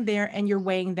Yeah. sitting there and you're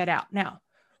weighing that out. Now,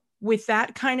 with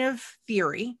that kind of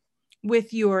theory,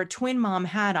 with your twin mom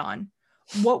hat on,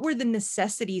 what were the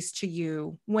necessities to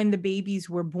you when the babies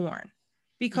were born?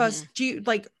 Because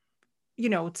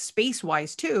space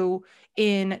wise too,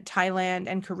 in Thailand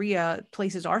and Korea,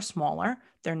 places are smaller.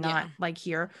 They're not like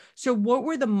here. So what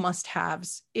were the must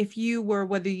haves if you were,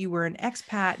 whether you were an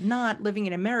expat, not living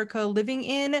in America, living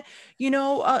in,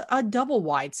 a double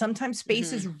wide? Sometimes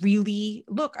space is really,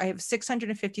 look, I have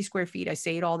 650 square feet. I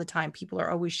say it all the time. People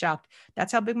are always shocked.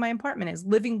 That's how big my apartment is,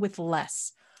 living with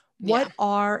less. What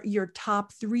are your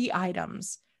top 3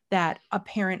 items that a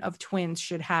parent of twins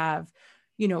should have,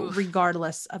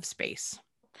 regardless of space?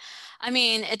 I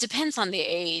mean, it depends on the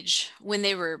age. When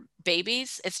they were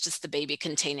babies, it's just the baby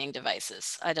containing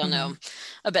devices. I don't know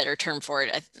a better term for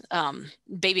it.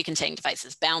 Baby containing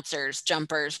devices, bouncers,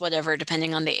 jumpers, whatever,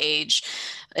 depending on the age.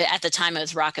 At the time, it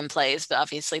was rock and plays, but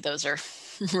obviously those are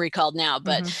recalled now.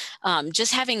 But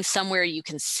just having somewhere you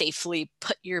can safely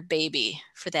put your baby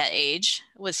for that age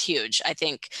was huge. I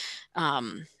think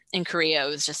in Korea, it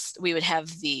was just, we would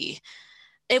have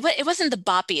it wasn't the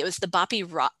boppy, it was the boppy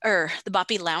or the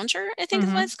boppy lounger, I think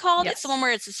is what it's called. Yes. It's the one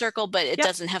where it's a circle, but it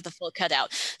doesn't have the full cutout.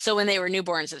 So when they were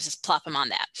newborns, it was just plop them on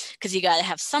that, because you got to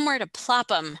have somewhere to plop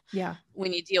them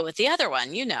when you deal with the other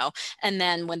one, and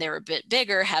then when they were a bit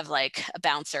bigger, have like a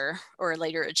bouncer or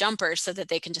later a jumper, so that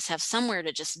they can just have somewhere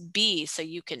to just be, so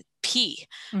you can pee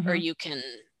or you can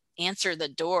answer the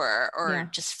door or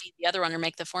just feed the other one or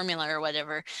make the formula or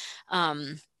whatever.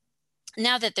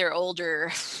 Now that they're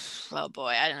older, oh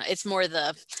boy, I don't know. It's more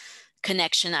the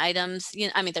connection items.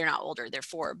 I mean, they're not older, they're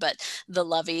 4, but the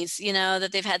loveys,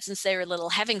 that they've had since they were little,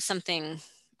 having something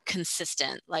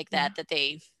consistent like that, that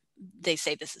they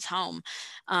say this is home.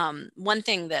 One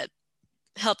thing that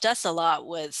helped us a lot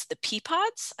was the pea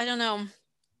pods. I don't know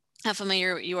how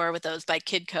familiar you are with those, by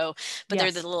Kidco, but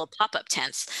they're the little pop-up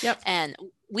tents. And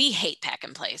we hate pack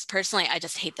and plays. Personally, I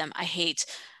just hate them. I hate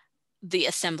the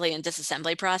assembly and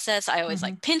disassembly process. I always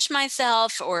like pinch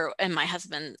myself, and my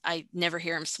husband, I never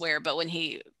hear him swear, but when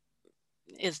he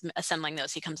is assembling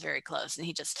those, he comes very close,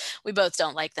 and we both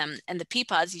don't like them. And the pea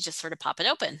pods, you just sort of pop it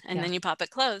open and then you pop it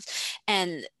closed.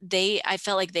 And I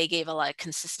felt like they gave a lot of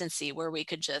consistency, where we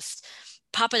could just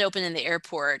pop it open in the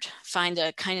airport, find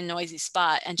a kind of noisy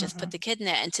spot, and just put the kid in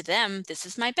it. And to them, this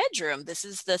is my bedroom. This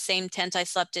is the same tent I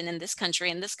slept in this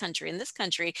country, in this country, in this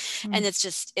country. And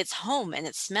it's home, and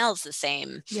it smells the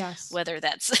same. Whether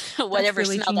that's whatever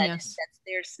really smell that is, that's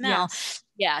their smell.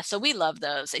 So we love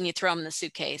those. And you throw them in the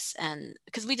suitcase, and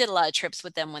because we did a lot of trips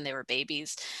with them when they were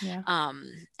babies,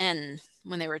 and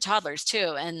when they were toddlers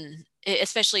too. And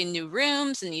especially new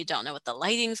rooms, and you don't know what the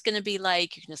lighting's going to be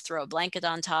like. You can just throw a blanket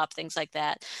on top, things like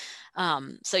that.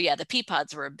 So the pea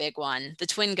pods were a big one. The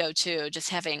twin go-to, just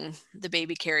having the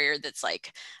baby carrier that's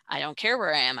like, I don't care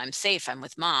where I am, I'm safe, I'm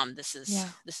with mom. This is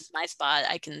my spot.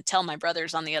 I can tell my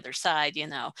brother's on the other side,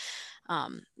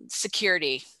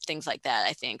 security, things like that.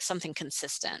 I think something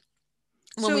consistent.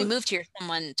 When we moved here,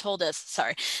 someone told us,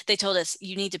 they told us,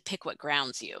 you need to pick what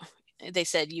grounds you. They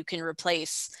said you can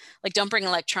replace, like, don't bring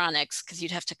electronics, because you'd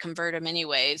have to convert them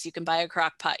anyways. You can buy a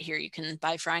crock pot here, you can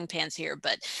buy frying pans here,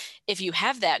 but if you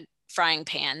have that frying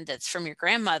pan that's from your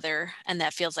grandmother and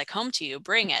that feels like home to you,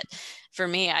 bring it. For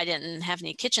me, I didn't have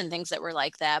any kitchen things that were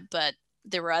like that, but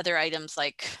there were other items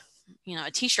like,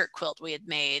 a t-shirt quilt we had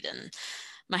made, and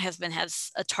my husband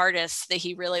has a TARDIS that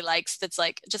he really likes, that's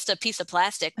like just a piece of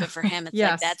plastic, but for him, it's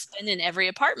like, that's been in every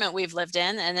apartment we've lived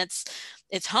in, and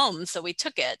it's home. So we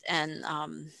took it. And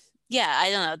I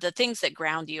don't know, the things that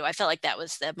ground you, I felt like that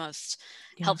was the most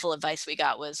helpful advice we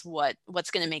got, was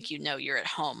what's going to make you know you're at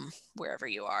home wherever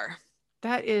you are.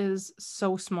 That is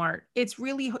so smart. It's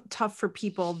really tough for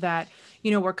people that,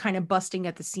 were kind of busting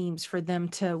at the seams, for them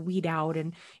to weed out.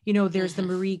 And, there's the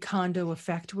Marie Kondo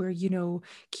effect, where,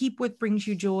 keep what brings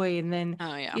you joy. And then,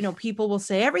 people will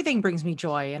say, everything brings me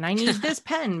joy, and I need this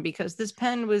pen because this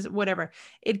pen was whatever.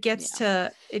 It gets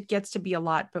to be a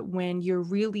lot. But when you're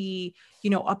really,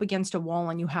 up against a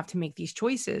wall and you have to make these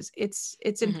choices, it's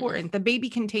important. The baby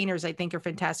containers, I think, are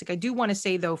fantastic. I do want to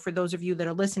say, though, for those of you that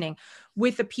are listening,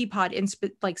 with the pea pod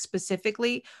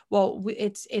specifically, well,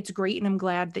 it's great, and I'm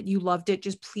glad that you loved it.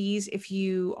 Just please, if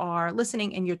you are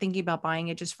listening and you're thinking about buying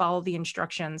it, just follow the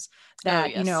instructions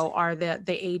that are the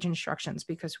age instructions,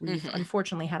 because we've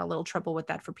unfortunately had a little trouble with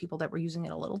that for people that were using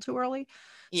it a little too early.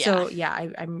 So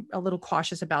I'm a little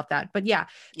cautious about that. But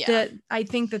I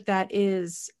think that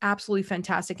is absolutely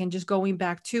fantastic. And just going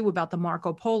back to about the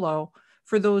Marco Polo,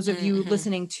 For those of you Mm-hmm.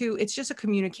 listening too, it's just a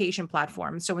communication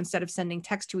platform. So instead of sending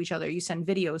text to each other, you send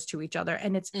videos to each other,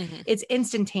 and Mm-hmm. it's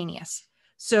instantaneous.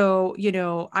 So,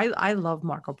 I love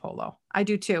Marco Polo. I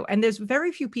do too. And there's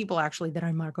very few people actually that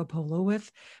I Marco Polo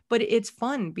with, but it's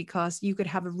fun because you could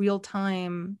have a real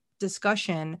time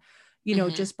discussion,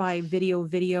 Mm-hmm. just by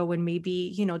video, and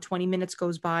maybe, 20 minutes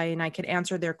goes by and I could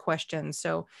answer their questions.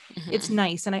 So it's Mm-hmm.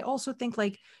 nice. And I also think,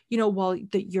 like, while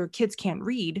your kids can't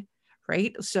read,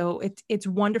 right? So it's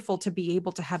wonderful to be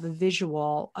able to have a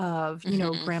visual of,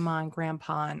 Mm-hmm. grandma and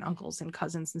grandpa and uncles and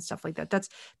cousins and stuff like that.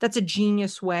 That's a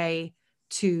genius way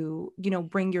to,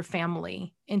 bring your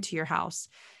family into your house.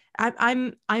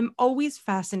 I'm always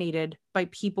fascinated by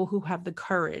people who have the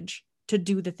courage to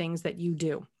do the things that you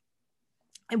do,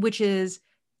 which is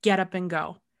get up and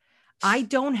go. I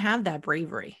don't have that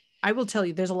bravery. I will tell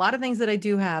you, there's a lot of things that I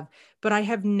do have, but I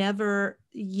have never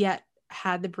yet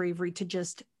had the bravery to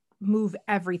just move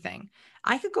everything.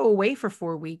 I could go away for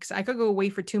 4 weeks. I could go away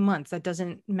for 2 months. That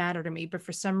doesn't matter to me. But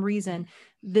for some reason,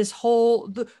 this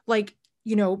whole, like,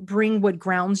 bring what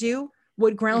grounds you.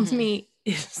 What grounds Mm-hmm. me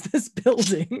is this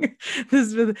building.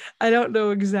 I don't know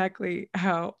exactly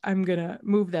how I'm going to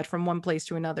move that from one place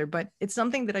to another, but it's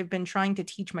something that I've been trying to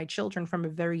teach my children from a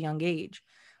very young age.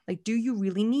 Like, do you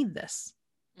really need this?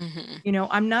 Mm-hmm.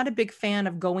 I'm not a big fan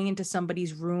of going into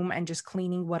somebody's room and just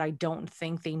cleaning what I don't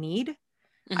think they need.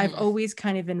 I've Mm-hmm. always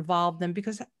kind of involved them,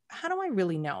 because how do I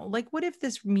really know? Like, what if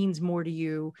this means more to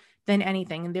you than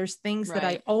anything? And there's things that I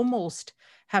Right. almost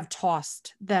have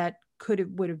tossed that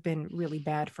would have been really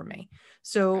bad for me.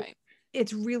 So Right.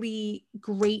 it's really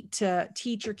great to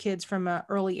teach your kids from an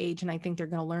early age. And I think they're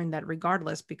going to learn that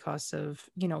regardless, because of,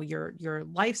 your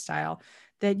lifestyle,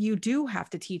 that you do have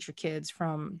to teach your kids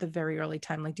from the very early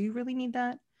time. Like, do you really need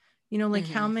that? Like,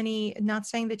 how Mm-hmm. many, not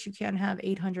saying that you can't have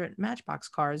 800 Matchbox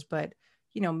cars, but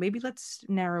maybe let's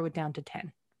narrow it down to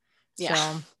 10. Yeah.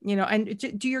 So,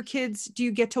 and do your kids, do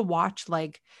you get to watch,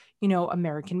 like,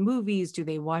 American movies? Do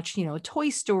they watch, Toy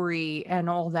Story and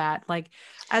all that? Like,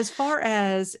 as far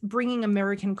as bringing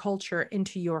American culture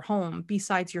into your home,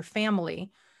 besides your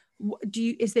family,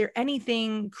 is there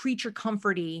anything creature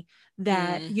comforty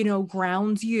that, Mm.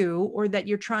 grounds you, or that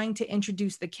you're trying to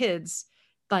introduce the kids,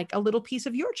 like a little piece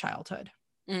of your childhood?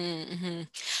 Mm-hmm.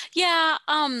 Yeah.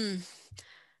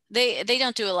 They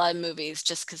don't do a lot of movies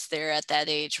just because they're at that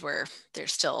age where they're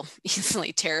still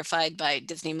easily terrified by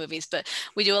Disney movies. But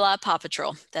we do a lot of Paw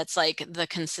Patrol. That's like the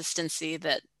consistency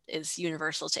that is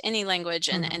universal to any language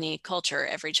and Mhm. any culture.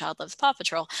 Every child loves Paw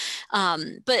Patrol.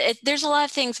 But there's a lot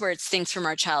of things where it's things from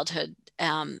our childhood.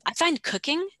 I find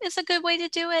cooking is a good way to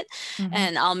do it. Mhm.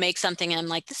 And I'll make something and I'm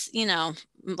like, this,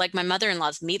 like my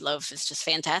mother-in-law's meatloaf is just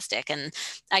fantastic. And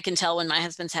I can tell when my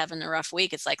husband's having a rough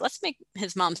week, it's like, let's make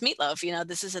his mom's meatloaf.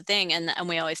 This is a thing. And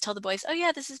we always tell the boys, oh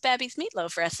yeah, this is Babby's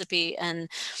meatloaf recipe. And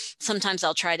sometimes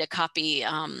I'll try to copy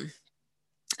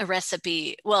a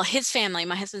recipe. Well,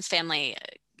 my husband's family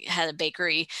had a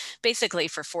bakery basically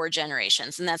for 4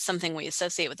 generations, and that's something we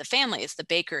associate with the family, is the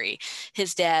bakery.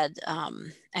 His dad,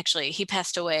 actually, he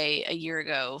passed away a year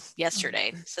ago Oh,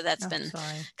 yesterday, so that's oh, been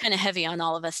sorry. kind of heavy on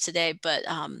all of us today. But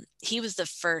he was the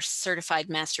first certified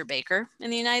master baker in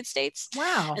the United States,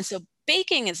 Wow. and so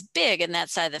baking is big in that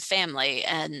side of the family.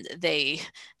 And they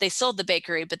sold the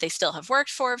bakery, but they still have worked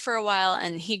for it for a while.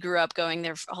 And he grew up going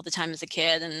there all the time as a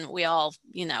kid, and we all,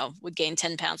 would gain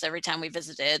 10 pounds every time we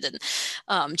visited,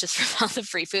 and just from all the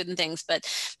free food and things. But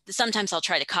sometimes I'll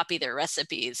try to copy their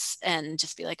recipes and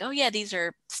just be like, oh yeah, these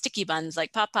are sticky buns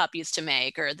like Pop used to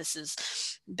make, or this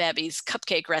is Babby's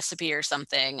cupcake recipe or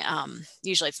something.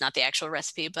 Usually it's not the actual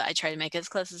recipe, but I try to make it as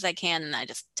close as I can, and I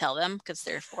just tell them because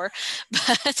they're 4,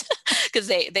 but because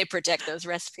they protect those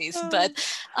recipes. But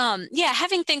Oh. yeah,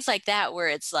 having things like that where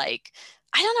it's like,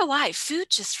 I don't know why food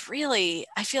just really,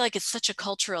 I feel like it's such a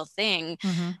cultural thing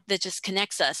Mhm. that just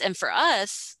connects us. And for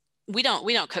us, we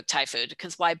don't cook Thai food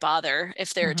because why bother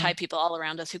if there are Thai Mhm. people all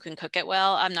around us who can cook it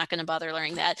well? I'm not going to bother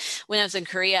learning that. When I was in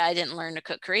Korea, I didn't learn to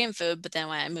cook Korean food, but then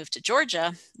when I moved to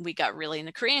Georgia, we got really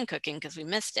into Korean cooking because we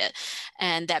missed it.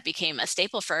 And that became a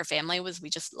staple for our family, was we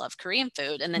just love Korean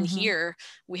food. And then Mhm. here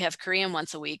we have Korean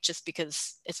once a week just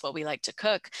because it's what we like to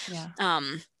cook. Yeah.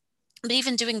 Um, but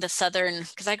even doing the Southern,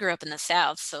 because I grew up in the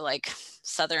South, so like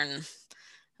Southern,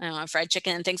 I don't know, fried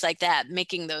chicken and things like that,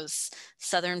 making those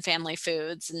Southern family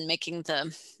foods and making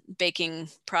the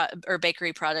or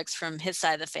bakery products from his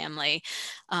side of the family.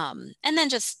 And then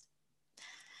just,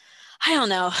 I don't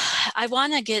know, I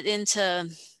want to get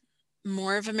into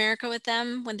more of America with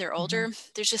them when they're older.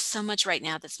 Mhm. There's just so much right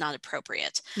now that's not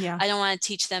appropriate. Yeah. I don't want to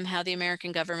teach them how the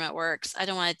American government works. I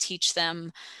don't want to teach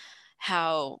them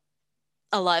how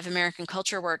a lot of American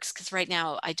culture works, because right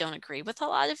now I don't agree with a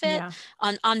lot of it Yeah.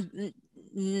 on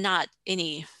not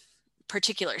any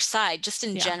particular side, just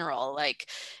in Yeah. general. Like,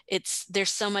 there's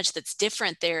so much that's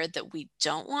different there that we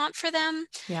don't want for them,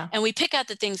 Yeah. and we pick out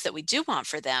the things that we do want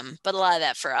for them. But a lot of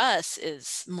that for us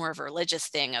is more of a religious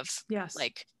thing of Yes.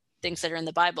 like things that are in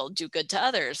the Bible: do good to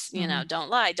others, you know, Mhm. don't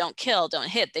lie, don't kill, don't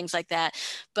hit, things like that.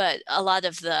 But a lot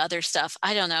of the other stuff,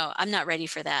 I don't know, I'm not ready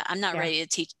for that. I'm not Yeah. ready to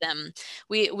teach them.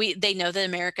 They know that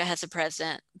America has a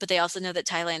president, but they also know that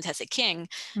Thailand has a king.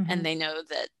 Mhm. And they know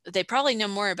that they probably know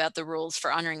more about the rules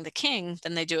for honoring the king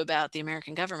than they do about the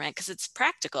American government, because it's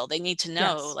practical. They need to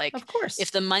know, Yes, like, of course.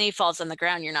 if the money falls on the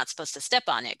ground, you're not supposed to step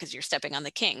on it because you're stepping on the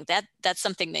king. That's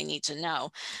something they need to know.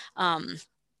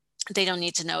 They don't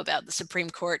need to know about the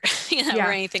Supreme Court, you know, or Yeah.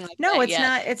 anything like No, that it's yet.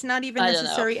 not, it's not even I don't know.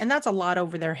 necessary. And that's a lot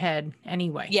over their head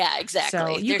anyway. Yeah, So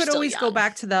exactly. you They're could still always go young.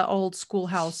 back to the old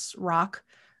Schoolhouse Rock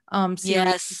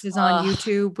series, which Yes. is on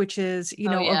YouTube, which is, you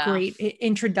Oh, know, a yeah. great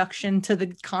introduction to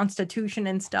the Constitution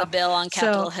and The stuff. bill on So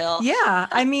Capitol Hill. yeah,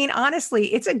 I mean,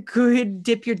 honestly, it's a good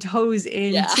dip your toes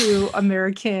Yeah. into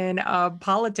American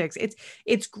politics.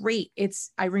 It's great.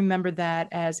 I remember that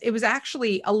as it was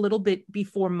actually a little bit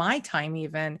before my time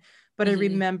even. But I Mhm.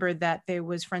 remember that there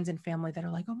was friends and family that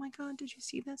are like, "Oh my God, did you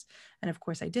see this?" And of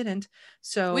course I didn't.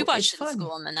 So We it's watched it in fun.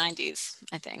 school in the 90s,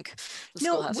 I think. The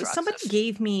No, Schoolhouse Rock somebody stuff.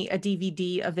 gave me a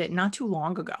DVD of it not too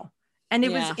long ago. And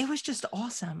Yeah. it was just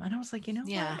awesome. And I was like, you know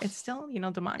Yeah. what? It's still, you know,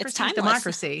 It's democracy is timeless.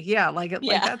 democracy. Yeah, like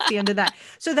Yeah. that's the end of that.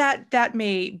 So that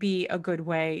may be a good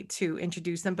way to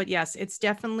introduce them. But yes, it's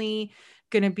definitely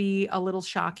going to be a little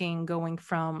shocking going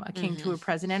from a king to Mhm. a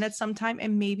president at some time,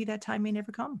 and maybe that time may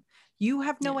never come. You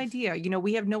have no Yeah. idea. You know,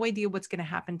 we have no idea what's going to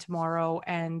happen tomorrow.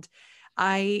 And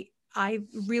I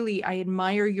really I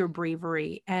admire your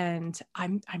bravery, and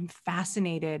I'm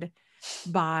fascinated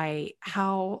by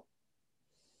how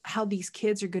these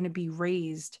kids are going to be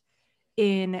raised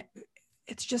in.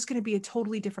 It's just going to be a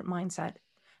totally different mindset,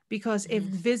 because if Mhm.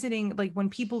 visiting, like when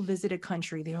people visit a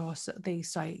country, they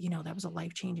say, you know, that was a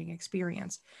life-changing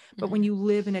experience. But when Mhm. you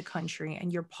live in a country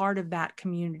and you're part of that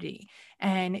community,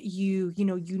 and you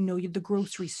know the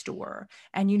grocery store,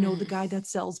 and you know the Mhm. guy that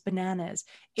sells bananas,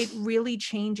 it really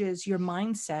changes your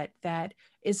mindset. That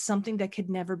is something that could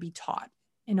never be taught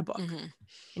in a book. Mhm.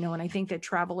 You know, and I think that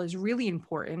travel is really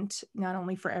important, not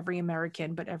only for every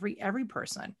American, but every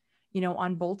person, you know,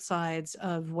 on both sides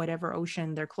of whatever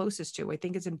ocean they're closest to. I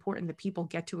think it's important that people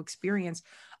get to experience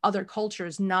other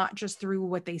cultures, not just through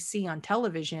what they see on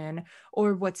television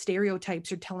or what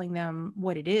stereotypes are telling them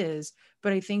what it is,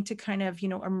 but I think to kind of, you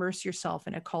know, immerse yourself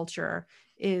in a culture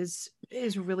is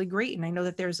really great. And I know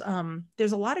that there's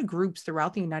a lot of groups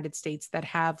throughout the United States that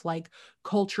have like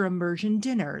culture immersion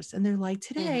dinners, and they're like,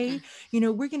 today, Mhm. you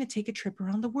know, we're going to take a trip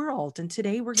around the world, and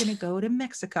today we're going to go to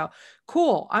Mexico.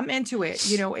 Cool, I'm into it.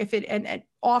 You know, if it and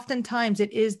oftentimes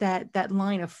it is that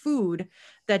line of food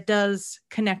that does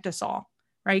connect us all,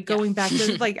 right? Yeah. Going back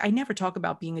to, like, I never talk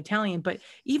about being Italian, but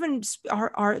even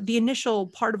our the initial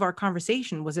part of our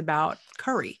conversation was about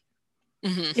curry,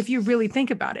 Mhm. if you really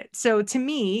think about it. So to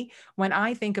me, when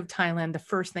I think of Thailand, the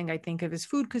first thing I think of is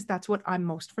food, because that's what I'm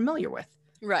most familiar with.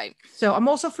 Right. So I'm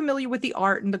also familiar with the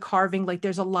art and the carving. Like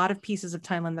there's a lot of pieces of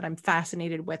Thailand that I'm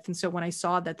fascinated with. And so when I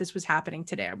saw that this was happening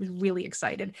today, I was really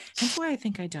excited. Hence why I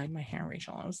think I dyed my hair,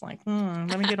 Rachel. I was like,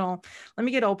 let me get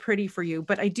all pretty for you.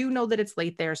 But I do know that it's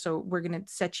late there. So we're going to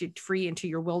set you free into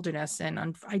your wilderness. And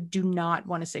I do not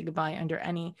want to say goodbye under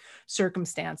any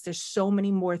circumstance. There's so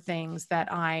many more things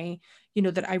that I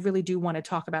really do want to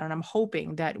talk about. And I'm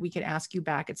hoping that we can ask you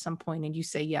back at some point and you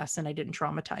say yes, and I didn't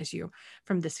traumatize you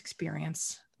from this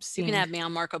experience. You can have me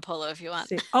on Marco Polo if you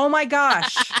want. Oh my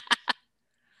gosh.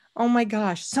 Oh my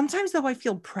gosh. Sometimes though I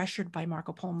feel pressured by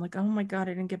Marco Polo. I'm like, oh my God,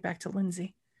 I didn't get back to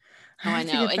Lindsay. Oh, I I have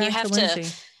to know. get And back to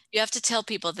Lindsay. you have to tell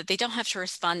people that they don't have to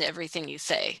respond to everything you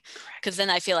say, because then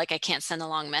I feel like I can't send a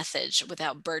long message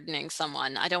without burdening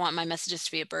someone. I don't want my messages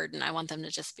to be a burden. I want them to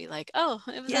just be like, oh,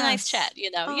 it was a nice chat. You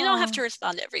know, you don't have to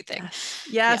respond to everything.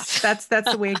 Yes, Yeah.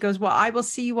 that's the way it goes. Well, I will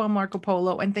see you on Marco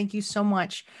Polo, and thank you so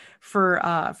much for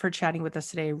chatting with us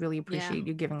today. I really Yeah. appreciate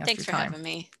you giving us Thanks your for time. having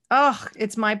me. Oh,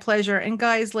 it's my pleasure. And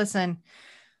guys, listen,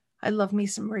 I love me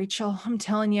some Rachel. I'm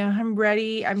telling you, I'm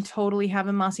ready. I'm totally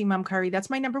having Masi Mam curry. That's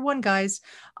my number one, guys,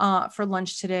 for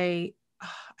lunch today.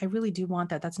 I really do want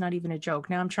that. That's not even a joke.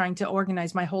 Now I'm trying to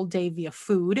organize my whole day via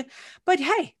food, but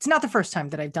hey, it's not the first time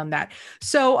that I've done that.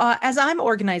 So as I'm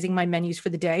organizing my menus for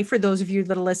the day, for those of you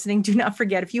that are listening, do not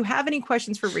forget, if you have any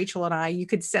questions for Rachel and I, you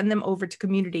could send them over to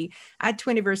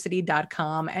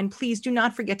community@twiniversity.com. And please do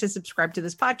not forget to subscribe to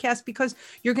this podcast, because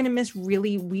you're going to miss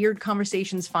really weird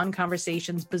conversations, fun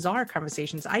conversations, bizarre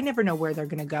conversations. I never know where they're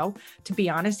going to go, to be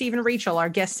honest. Even Rachel, our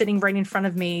guest sitting right in front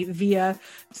of me via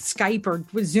Skype or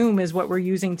Zoom is what we're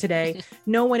using today.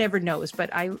 No one ever knows, but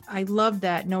I love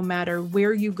that no matter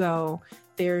where you go,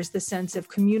 there's the sense of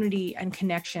community and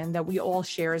connection that we all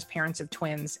share as parents of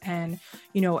twins. And,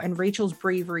 and Rachel's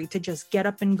bravery to just get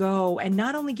up and go, and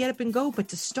not only get up and go, but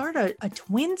to start a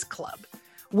twins club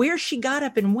where she got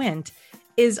up and went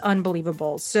is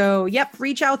unbelievable. So,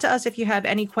 reach out to us if you have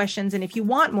any questions. And if you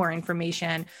want more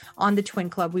information on the Twin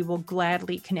Club, we will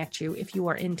gladly connect you if you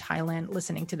are in Thailand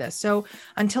listening to this. So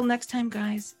until next time,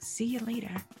 guys, see you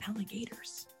later,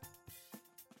 alligators.